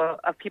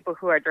of people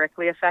who are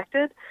directly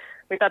affected,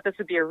 we thought this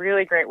would be a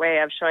really great way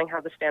of showing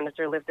how the standards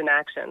are lived in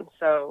action.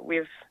 So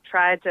we've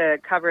tried to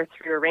cover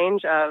through a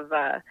range of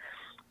the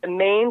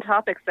main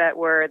topics that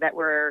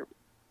were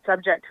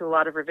subject to a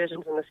lot of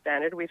revisions in the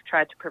standard. We've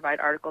tried to provide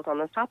articles on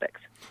those topics.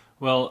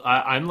 Well,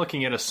 I'm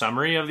looking at a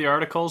summary of the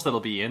articles that'll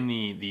be in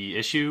the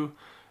issue,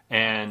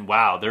 and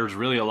wow, there's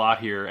really a lot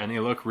here, and they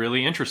look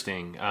really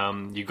interesting.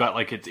 You've got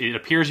it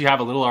appears you have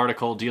a little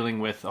article dealing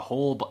with a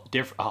whole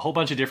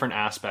bunch of different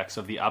aspects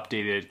of the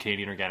updated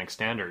Canadian Organic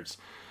Standards.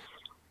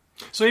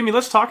 So, Amy,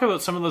 let's talk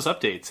about some of those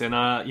updates. And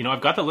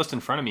I've got the list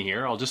in front of me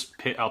here.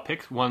 I'll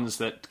pick ones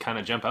that kind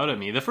of jump out at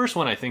me. The first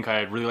one I think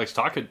I'd really like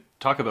to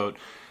talk about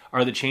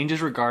are the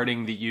changes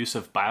regarding the use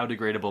of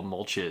biodegradable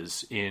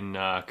mulches in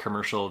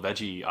commercial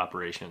veggie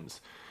operations.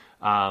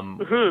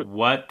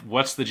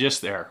 What's the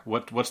gist there?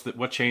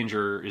 What change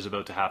is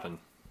about to happen?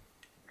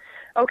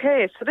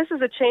 Okay, so this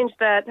is a change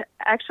that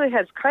actually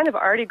has kind of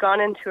already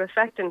gone into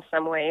effect in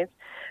some ways.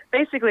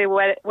 Basically,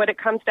 what it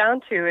comes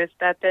down to is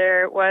that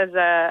there was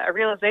a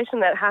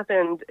realization that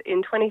happened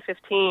in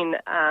 2015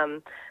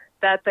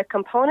 that the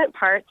component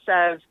parts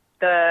of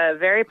the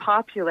very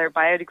popular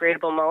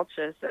biodegradable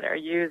mulches that are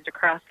used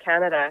across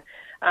Canada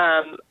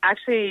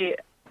actually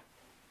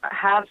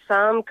have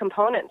some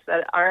components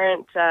that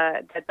aren't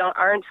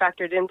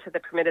factored into the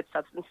permitted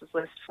substances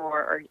list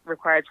or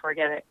required for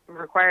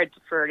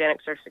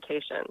organic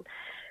certification.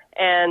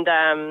 And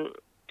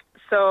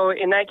so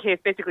in that case,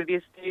 basically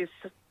these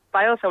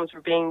biofilms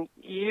were being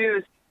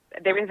used.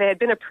 They had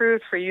been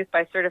approved for use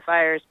by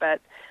certifiers, but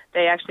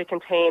they actually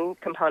contain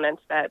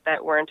components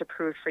that weren't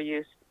approved for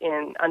use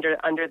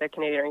under the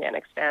Canadian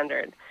Organic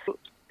Standard.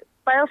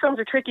 Biofilms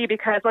are tricky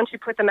because once you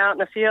put them out in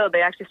the field,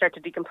 they actually start to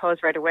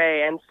decompose right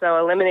away, and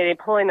so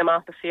pulling them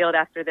off the field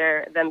after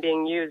them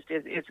being used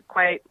is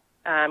quite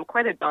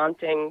a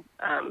daunting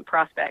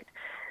prospect.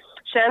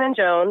 Shannon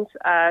Jones,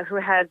 I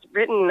had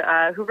seen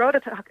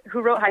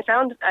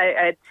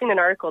an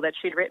article that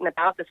she'd written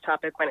about this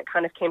topic when it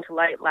kind of came to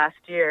light last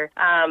year.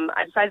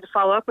 I decided to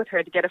follow up with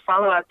her to get a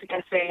follow-up to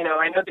say,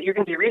 I know that you're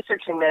going to be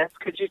researching this.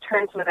 Could you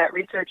turn some of that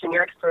research and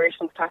your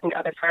explorations talking to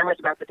other farmers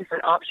about the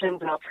different options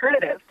and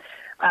alternatives?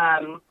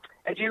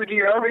 As you do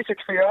your own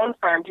research for your own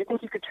farm, do you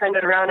think you could turn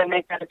that around and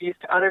make that of use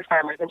to other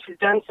farmers? And she's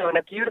done so in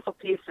a beautiful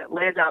piece that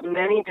lays out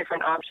many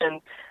different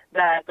options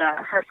that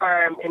her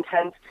farm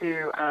intends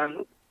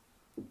to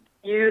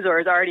use or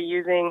is already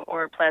using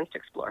or plans to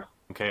explore.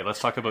 Okay, let's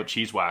talk about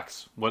cheese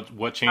wax. What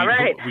changed? All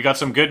right. We got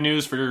some good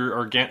news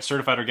for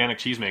certified organic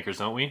cheesemakers,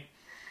 don't we?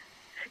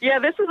 Yeah,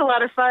 this is a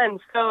lot of fun.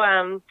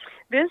 So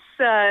this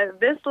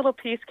little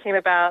piece came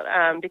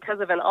about because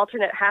of an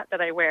alternate hat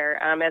that I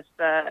wear as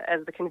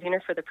the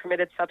convener for the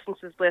Permitted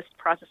Substances List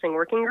Processing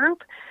Working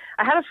Group.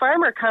 I had a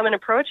farmer come and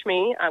approach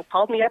me,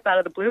 called me up out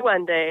of the blue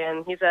one day,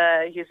 and he's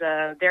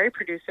a dairy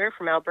producer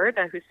from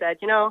Alberta who said,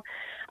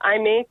 I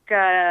make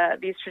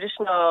these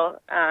traditional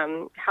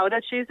Gouda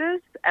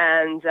cheeses,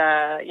 and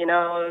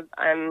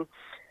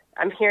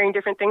I'm hearing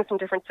different things from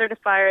different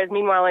certifiers.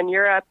 Meanwhile, in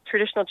Europe,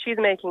 traditional cheese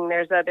making,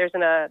 there's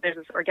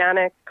this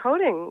organic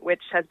coating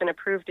which has been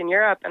approved in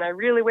Europe, and I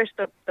really wish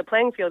the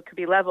playing field could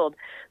be leveled.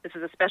 This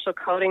is a special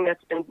coating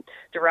that's been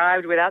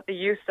derived without the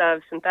use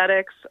of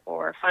synthetics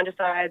or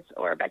fungicides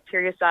or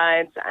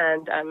bactericides,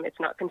 and it's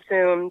not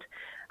consumed.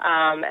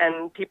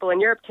 And people in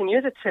Europe can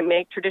use it to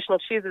make traditional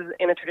cheeses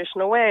in a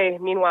traditional way.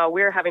 Meanwhile,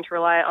 we're having to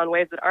rely on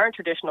ways that aren't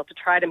traditional to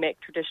try to make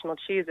traditional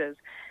cheeses.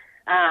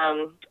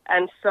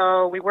 And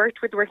so we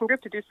worked with the working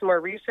group to do some more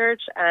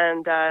research,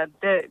 and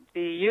the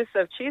use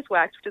of cheese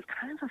wax, which is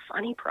kind of a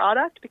funny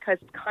product because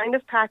it's kind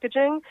of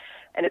packaging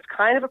and it's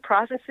kind of a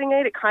processing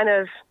aid. It kind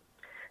of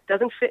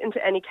doesn't fit into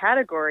any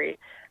category.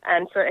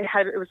 And so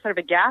it was sort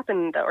of a gap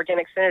in the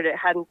organic standard. It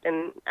hadn't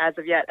been, as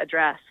of yet,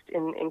 addressed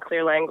in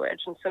clear language.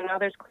 And so now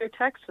there's clear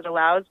text that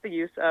allows the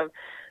use of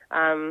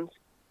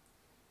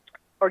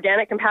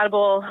organic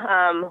compatible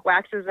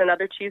waxes and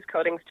other cheese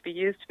coatings to be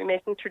used to be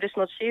making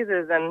traditional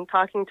cheeses. And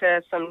talking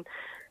to some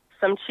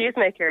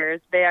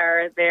cheesemakers,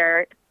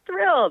 they're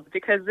thrilled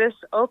because this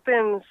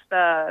opens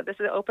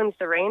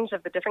the range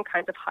of the different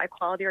kinds of high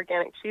quality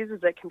organic cheeses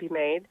that can be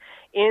made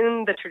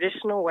in the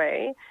traditional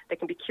way. They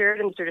can be cured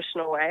in the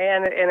traditional way,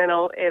 and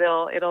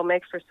it'll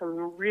make for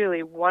some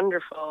really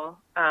wonderful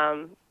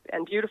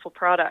and beautiful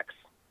products.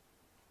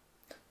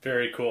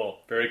 Very cool.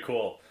 Very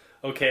cool.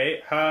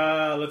 Okay,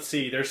 let's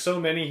see. There's so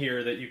many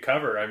here that you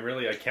cover.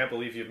 I can't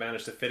believe you've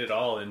managed to fit it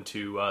all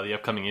into the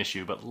upcoming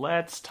issue. But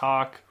let's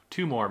talk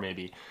two more,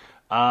 maybe.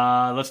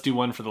 Let's do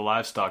one for the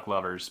livestock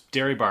lovers.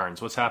 Dairy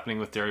barns. What's happening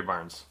with dairy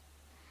barns?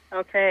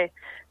 Okay,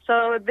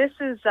 so this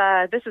is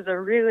a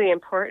really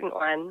important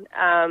one.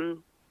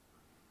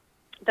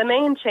 The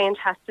main change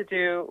has to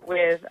do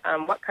with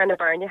what kind of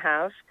barn you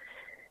have.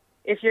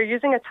 If you're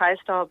using a tie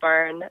stall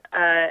barn,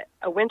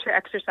 a winter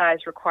exercise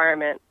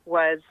requirement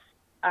was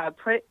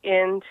put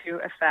into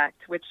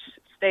effect, which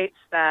states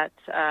that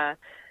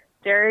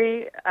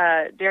dairy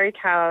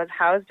cows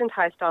housed in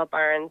tie stall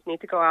barns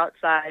need to go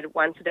outside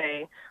once a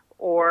day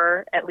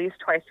or at least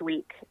twice a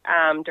week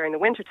during the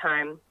winter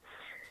time.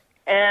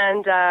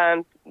 And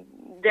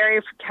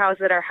dairy cows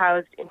that are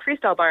housed in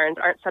freestall barns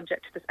aren't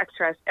subject to this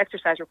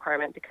exercise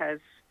requirement because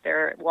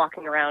they're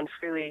walking around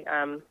freely,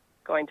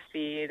 going to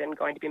feed and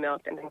going to be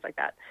milked and things like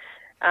that.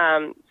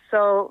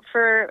 So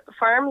for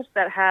farms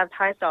that have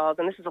tie stalls,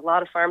 and this is a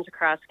lot of farms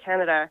across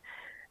Canada,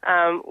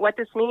 what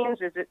this means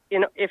is that,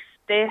 if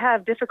they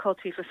have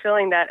difficulty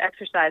fulfilling that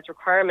exercise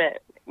requirement,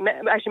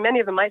 actually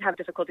many of them might have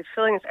difficulty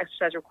fulfilling this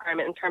exercise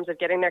requirement in terms of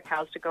getting their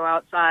cows to go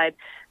outside.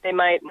 They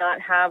might not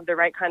have the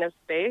right kind of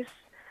space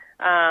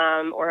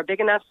or a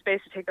big enough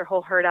space to take their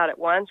whole herd out at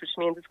once, which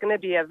means it's going to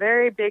be a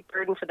very big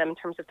burden for them in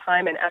terms of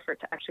time and effort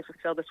to actually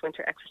fulfill this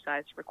winter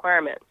exercise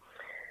requirement.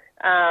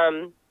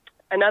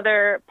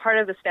 Another part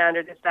of the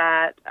standard is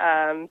that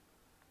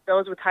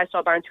those with tie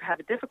stall barns who have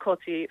a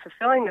difficulty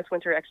fulfilling this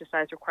winter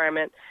exercise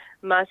requirement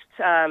must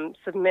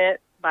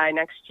submit by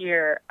next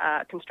year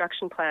a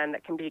construction plan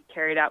that can be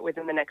carried out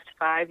within the next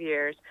 5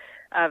 years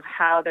of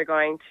how they're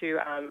going to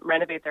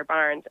renovate their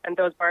barns. And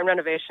those barn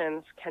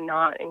renovations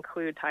cannot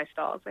include tie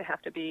stalls. They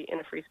have to be in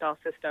a freestall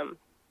system.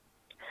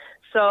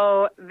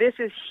 So this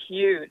is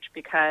huge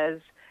because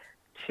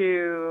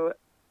to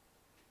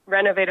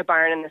renovate a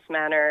barn in this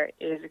manner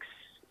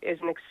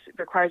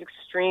requires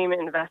extreme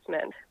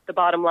investment. The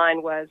bottom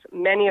line was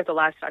many of the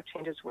livestock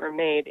changes were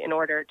made in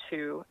order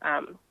to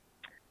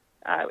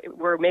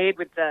were made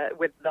with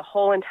the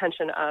whole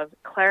intention of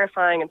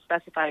clarifying and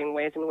specifying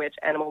ways in which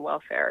animal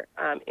welfare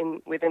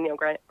within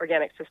the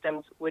organic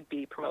systems would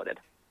be promoted.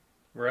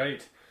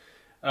 Right.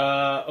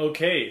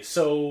 Okay.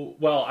 So,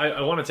 well,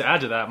 I wanted to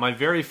add to that. My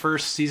very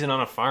first season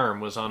on a farm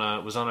was on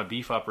a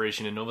beef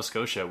operation in Nova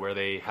Scotia, where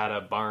they had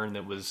a barn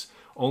that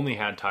only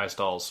had tie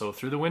stalls. So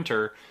through the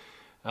winter,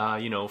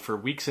 for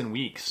weeks and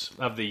weeks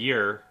of the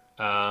year,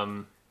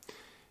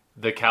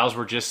 the cows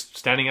were just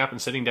standing up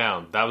and sitting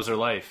down. That was their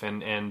life.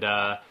 And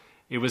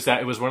it was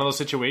one of those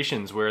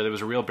situations where there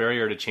was a real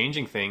barrier to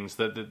changing things.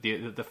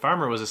 The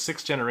farmer was a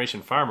 6th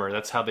generation farmer.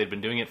 That's how they'd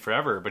been doing it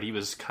forever. But he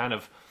was kind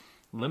of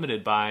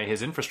limited by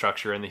his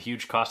infrastructure and the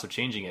huge cost of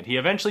changing it. He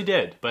eventually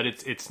did, but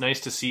it's nice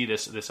to see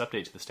this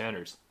update to the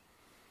standards.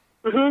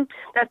 Mm-hmm.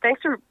 Thanks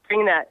for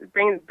bringing that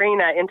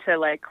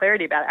into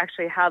clarity about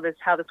actually how this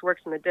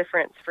works and the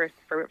difference for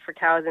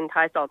cows in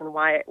tie stalls and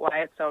why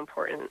it's so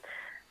important.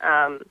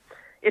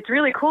 It's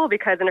really cool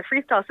because in a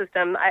freestall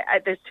system,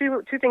 there's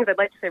two things I'd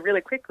like to say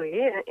really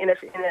quickly. In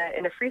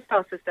a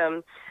freestall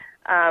system,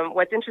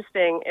 what's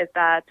interesting is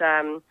that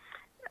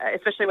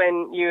especially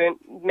when you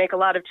make a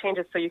lot of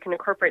changes so you can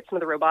incorporate some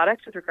of the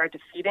robotics with regard to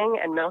feeding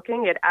and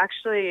milking, it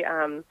actually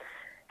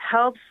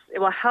it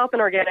will help an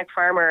organic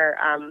farmer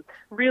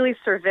really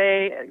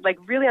survey,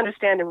 really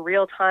understand in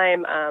real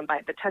time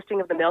by the testing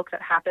of the milk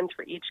that happens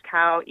for each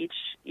cow,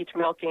 each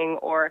milking,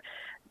 or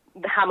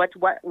how much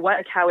what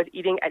a cow is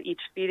eating at each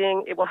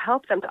feeding. It will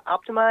help them to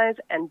optimize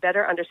and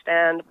better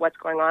understand what's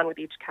going on with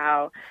each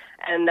cow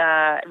and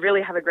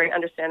really have a great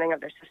understanding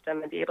of their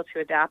system and be able to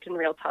adapt in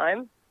real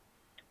time.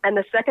 And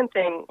the second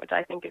thing, which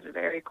I think is a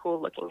very cool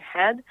looking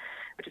ahead,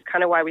 which is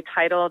kind of why we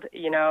titled,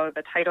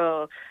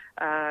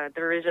 the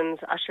revisions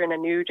usher in a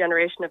new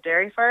generation of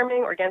dairy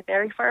farming, organic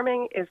dairy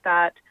farming, is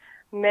that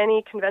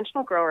many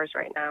conventional growers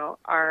right now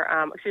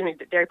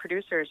dairy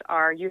producers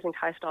are using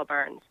tie stall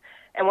barns.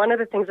 And one of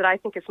the things that I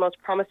think is most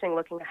promising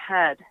looking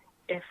ahead,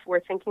 if we're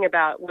thinking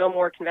about will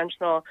more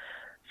conventional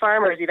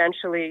farmers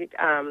eventually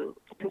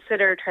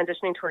consider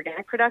transitioning to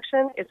organic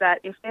production, is that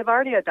if they've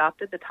already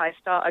adopted the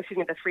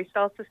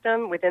freestall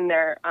system within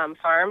their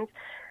farms,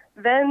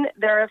 then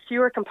there are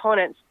fewer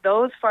components.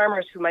 Those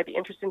farmers who might be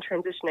interested in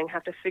transitioning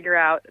have to figure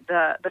out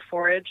the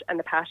forage and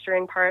the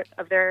pasturing part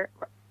of their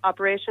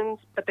operations,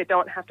 but they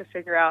don't have to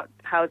figure out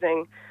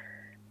housing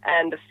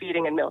and the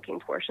feeding and milking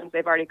portions.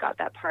 They've already got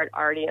that part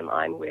already in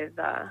line with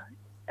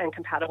and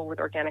compatible with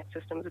organic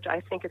systems, which I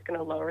think is going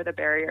to lower the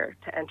barrier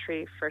to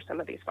entry for some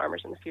of these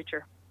farmers in the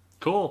future.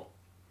 Cool.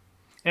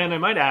 And I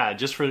might add,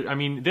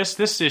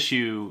 this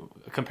issue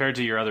compared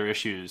to your other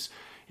issues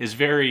is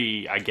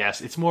very, I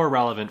guess, it's more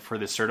relevant for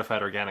the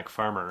certified organic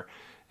farmer.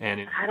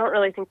 And I don't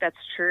really think that's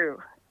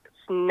true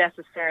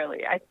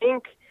necessarily. I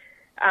think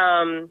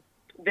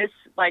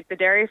the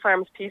dairy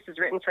farms piece is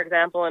written, for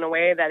example, in a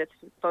way that it's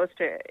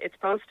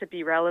supposed to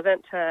be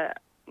relevant to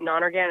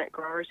non-organic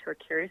growers who are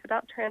curious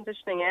about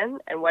transitioning in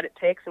and what it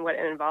takes and what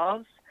it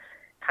involves,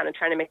 kind of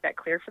trying to make that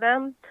clear for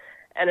them.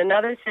 And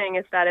another thing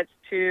is that it's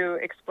to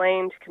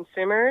explain to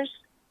consumers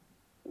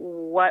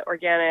what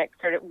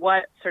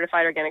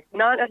certified organic,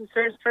 not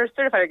necessarily for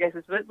certified organic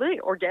systems, but really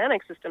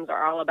organic systems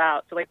are all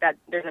about. So like that,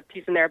 there's a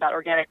piece in there about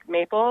organic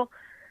maple.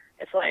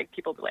 It's like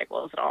people be like,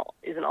 well,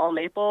 isn't all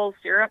maple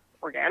syrup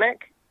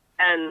organic?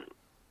 And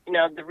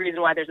the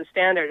reason why there's a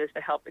standard is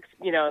to help,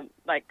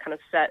 like kind of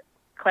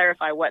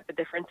clarify what the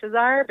differences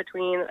are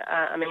between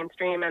a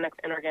mainstream and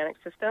an organic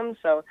system.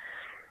 So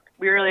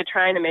we're really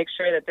trying to make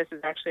sure that this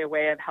is actually a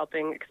way of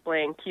helping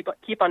explain,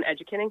 keep on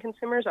educating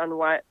consumers on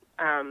what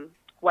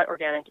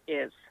organic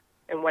is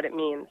and what it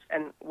means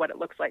and what it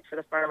looks like for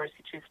the farmers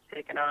who choose to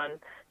take it on.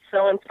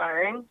 So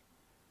inspiring.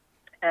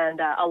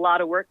 And a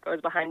lot of work goes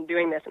behind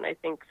doing this, and I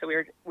think so.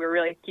 We're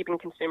really keeping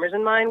consumers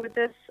in mind with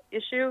this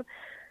issue,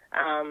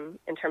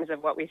 in terms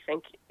of what we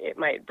think it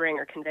might bring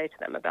or convey to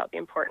them about the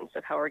importance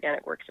of how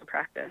organic works in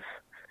practice.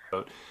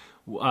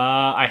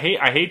 I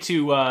hate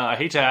to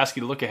ask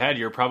you to look ahead.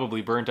 You're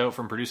probably burnt out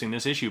from producing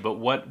this issue, but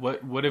what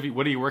are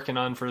you working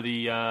on for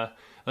the?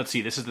 Let's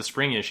see, this is the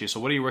spring issue. So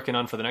what are you working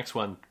on for the next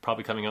one?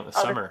 Probably coming out in the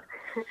summer.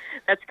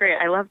 That's great.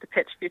 I love to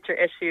pitch future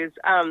issues.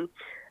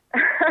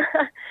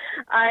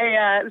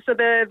 So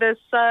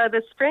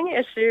the spring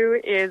issue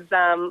is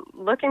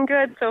looking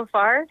good so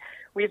far.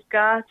 We've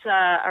got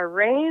a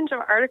range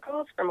of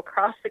articles from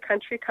across the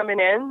country coming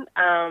in.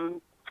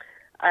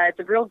 It's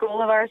a real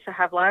goal of ours to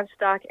have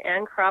livestock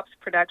and crops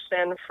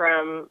production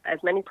from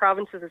as many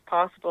provinces as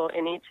possible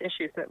in each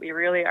issue, so that we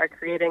really are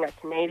creating a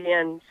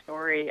Canadian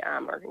story,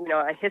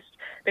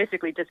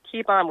 basically just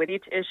keep on with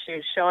each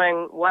issue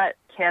showing what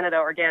Canada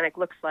organic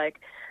looks like.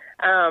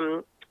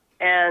 So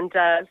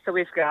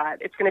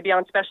it's going to be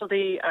on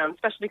specialty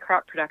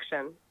crop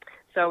production.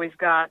 So we've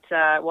got,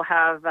 we'll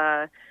have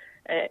an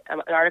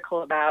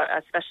article about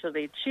a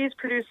specialty cheese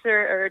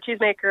producer or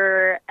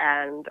cheesemaker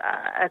and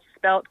a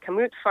spelt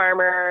kamut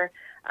farmer.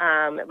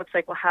 It looks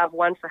like we'll have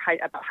one for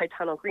about high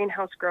tunnel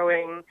greenhouse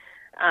growing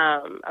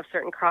of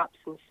certain crops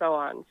and so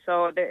on.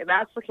 So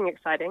that's looking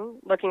exciting.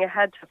 Looking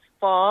ahead to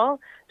fall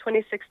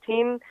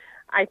 2016,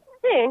 I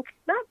think,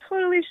 not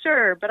totally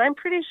sure, but I'm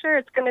pretty sure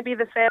it's going to be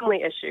the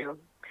family issue.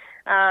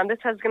 This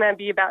is going to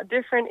be about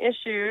different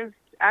issues,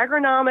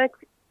 agronomic,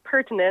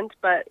 pertinent,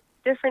 but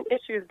different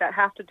issues that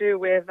have to do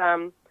with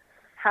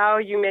how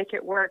you make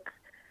it work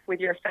with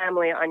your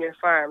family on your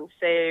farm.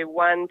 Say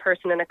one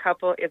person in a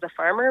couple is a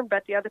farmer,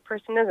 but the other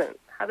person isn't.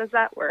 How does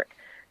that work?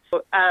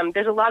 So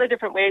there's a lot of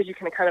different ways you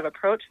can kind of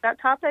approach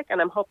that topic,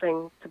 and I'm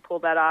hoping to pull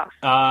that off.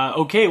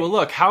 Okay, well,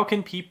 look, how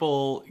can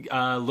people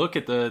look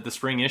at the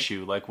spring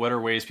issue? Like, what are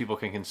ways people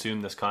can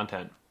consume this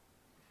content?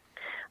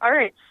 All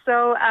right,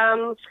 so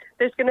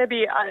there's going to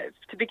be,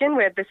 to begin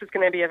with, this is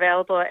going to be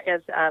available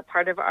as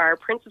part of our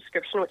print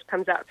subscription, which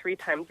comes out 3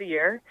 times a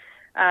year.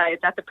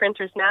 It's at the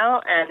printers now,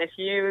 and if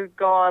you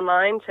go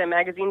online to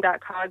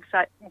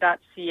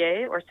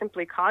magazine.cog.ca or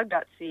simply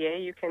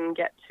cog.ca, you can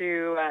get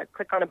to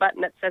click on a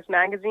button that says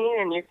magazine,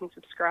 and you can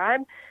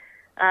subscribe.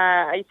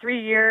 A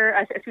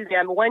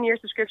 1-year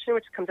subscription,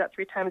 which comes out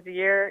 3 times a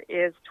year,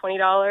 is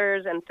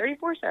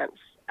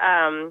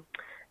 $20.34.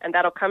 And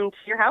that'll come to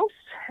your house.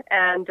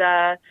 And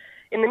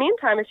in the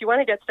meantime, if you want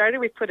to get started,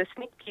 we've put a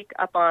sneak peek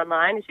up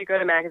online. If you go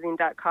to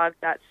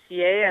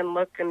magazine.cog.ca and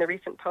look in the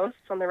recent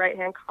posts on the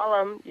right-hand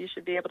column, you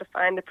should be able to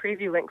find the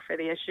preview link for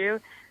the issue.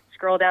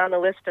 Scroll down the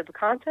list of the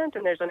content,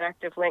 and there's an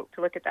active link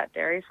to look at that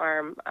dairy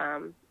farm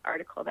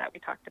article that we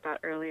talked about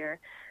earlier.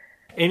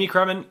 Amy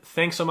Crummin,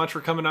 thanks so much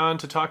for coming on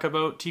to talk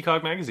about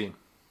TCOG Magazine.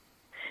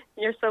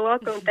 You're so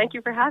welcome. Thank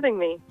you for having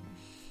me.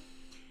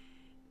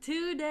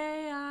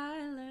 Today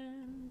I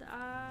learned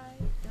I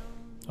don't.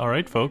 All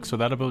right, folks. So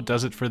that about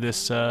does it for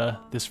this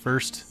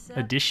first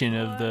edition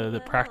of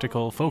the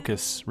Practical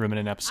Focus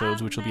Ruminant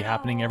episodes, which will be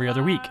happening every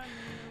other week.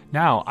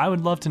 Now, I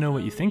would love to know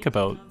what you think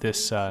about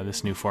this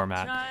new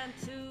format.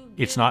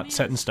 It's not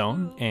set in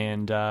stone,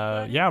 and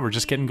we're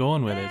just getting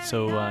going with it.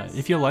 So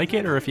if you like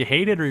it, or if you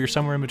hate it, or you're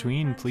somewhere in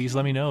between, please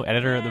let me know.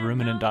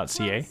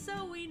 editor@theruminant.ca.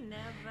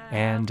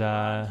 And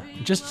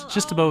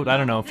just about,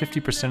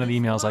 50% of the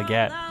emails I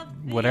get,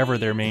 whatever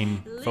their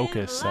main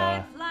focus,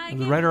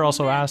 the writer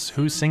also asks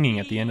who's singing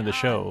at the end of the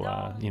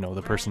show,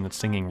 the person that's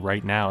singing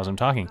right now as I'm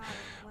talking.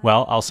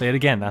 Well, I'll say it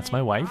again. That's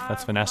my wife.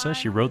 That's Vanessa.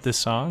 She wrote this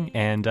song,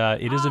 and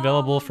it is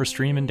available for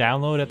stream and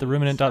download at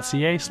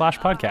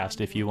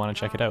theruminant.ca/podcast if you want to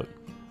check it out.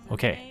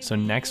 Okay, so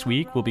next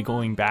week we'll be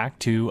going back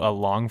to a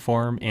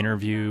long-form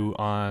interview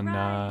on,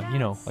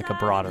 like a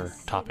broader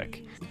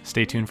topic.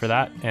 Stay tuned for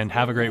that, and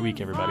have a great week,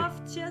 everybody.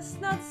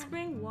 Chestnuts,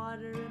 spring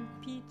water, and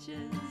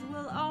peaches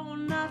will owe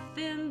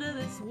nothing to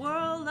this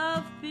world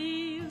of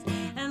thieves,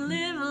 and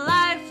live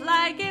life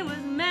like it was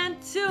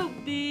meant to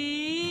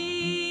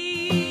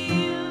be.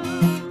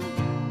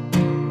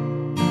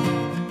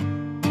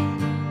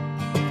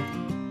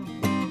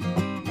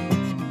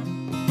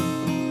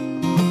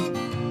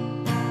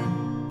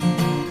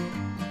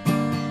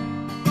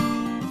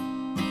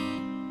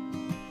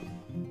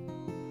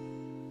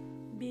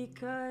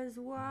 Because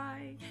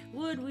why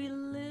would we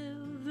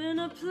live in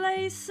a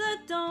place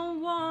that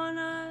don't want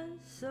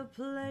us, a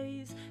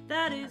place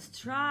that is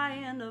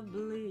trying to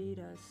bleed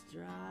us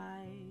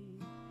dry.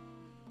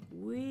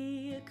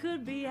 We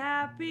could be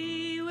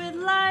happy with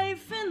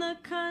life in the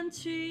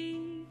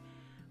country,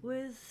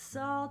 with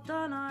salt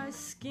on our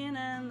skin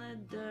and the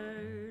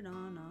dirt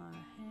on our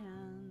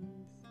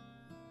hands.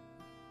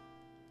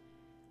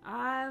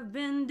 I've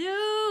been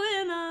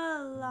doing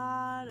a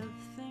lot of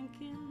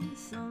thinking,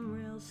 some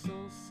real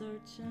soul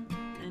searching,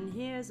 and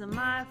here's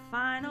my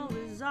final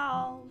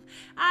resolve.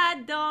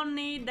 I don't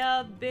need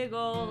a big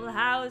old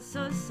house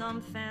or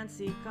some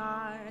fancy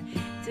car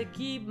to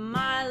keep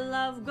my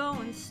love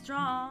going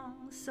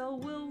strong, so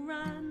we'll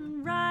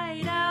run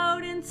right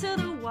out into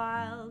the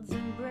wild's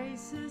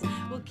embraces.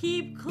 We'll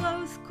keep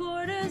close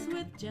quarters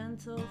with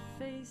gentle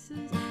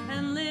faces,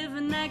 and live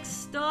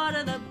next door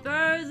to the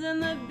birds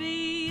and the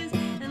bees,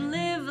 and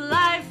live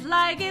life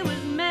like it was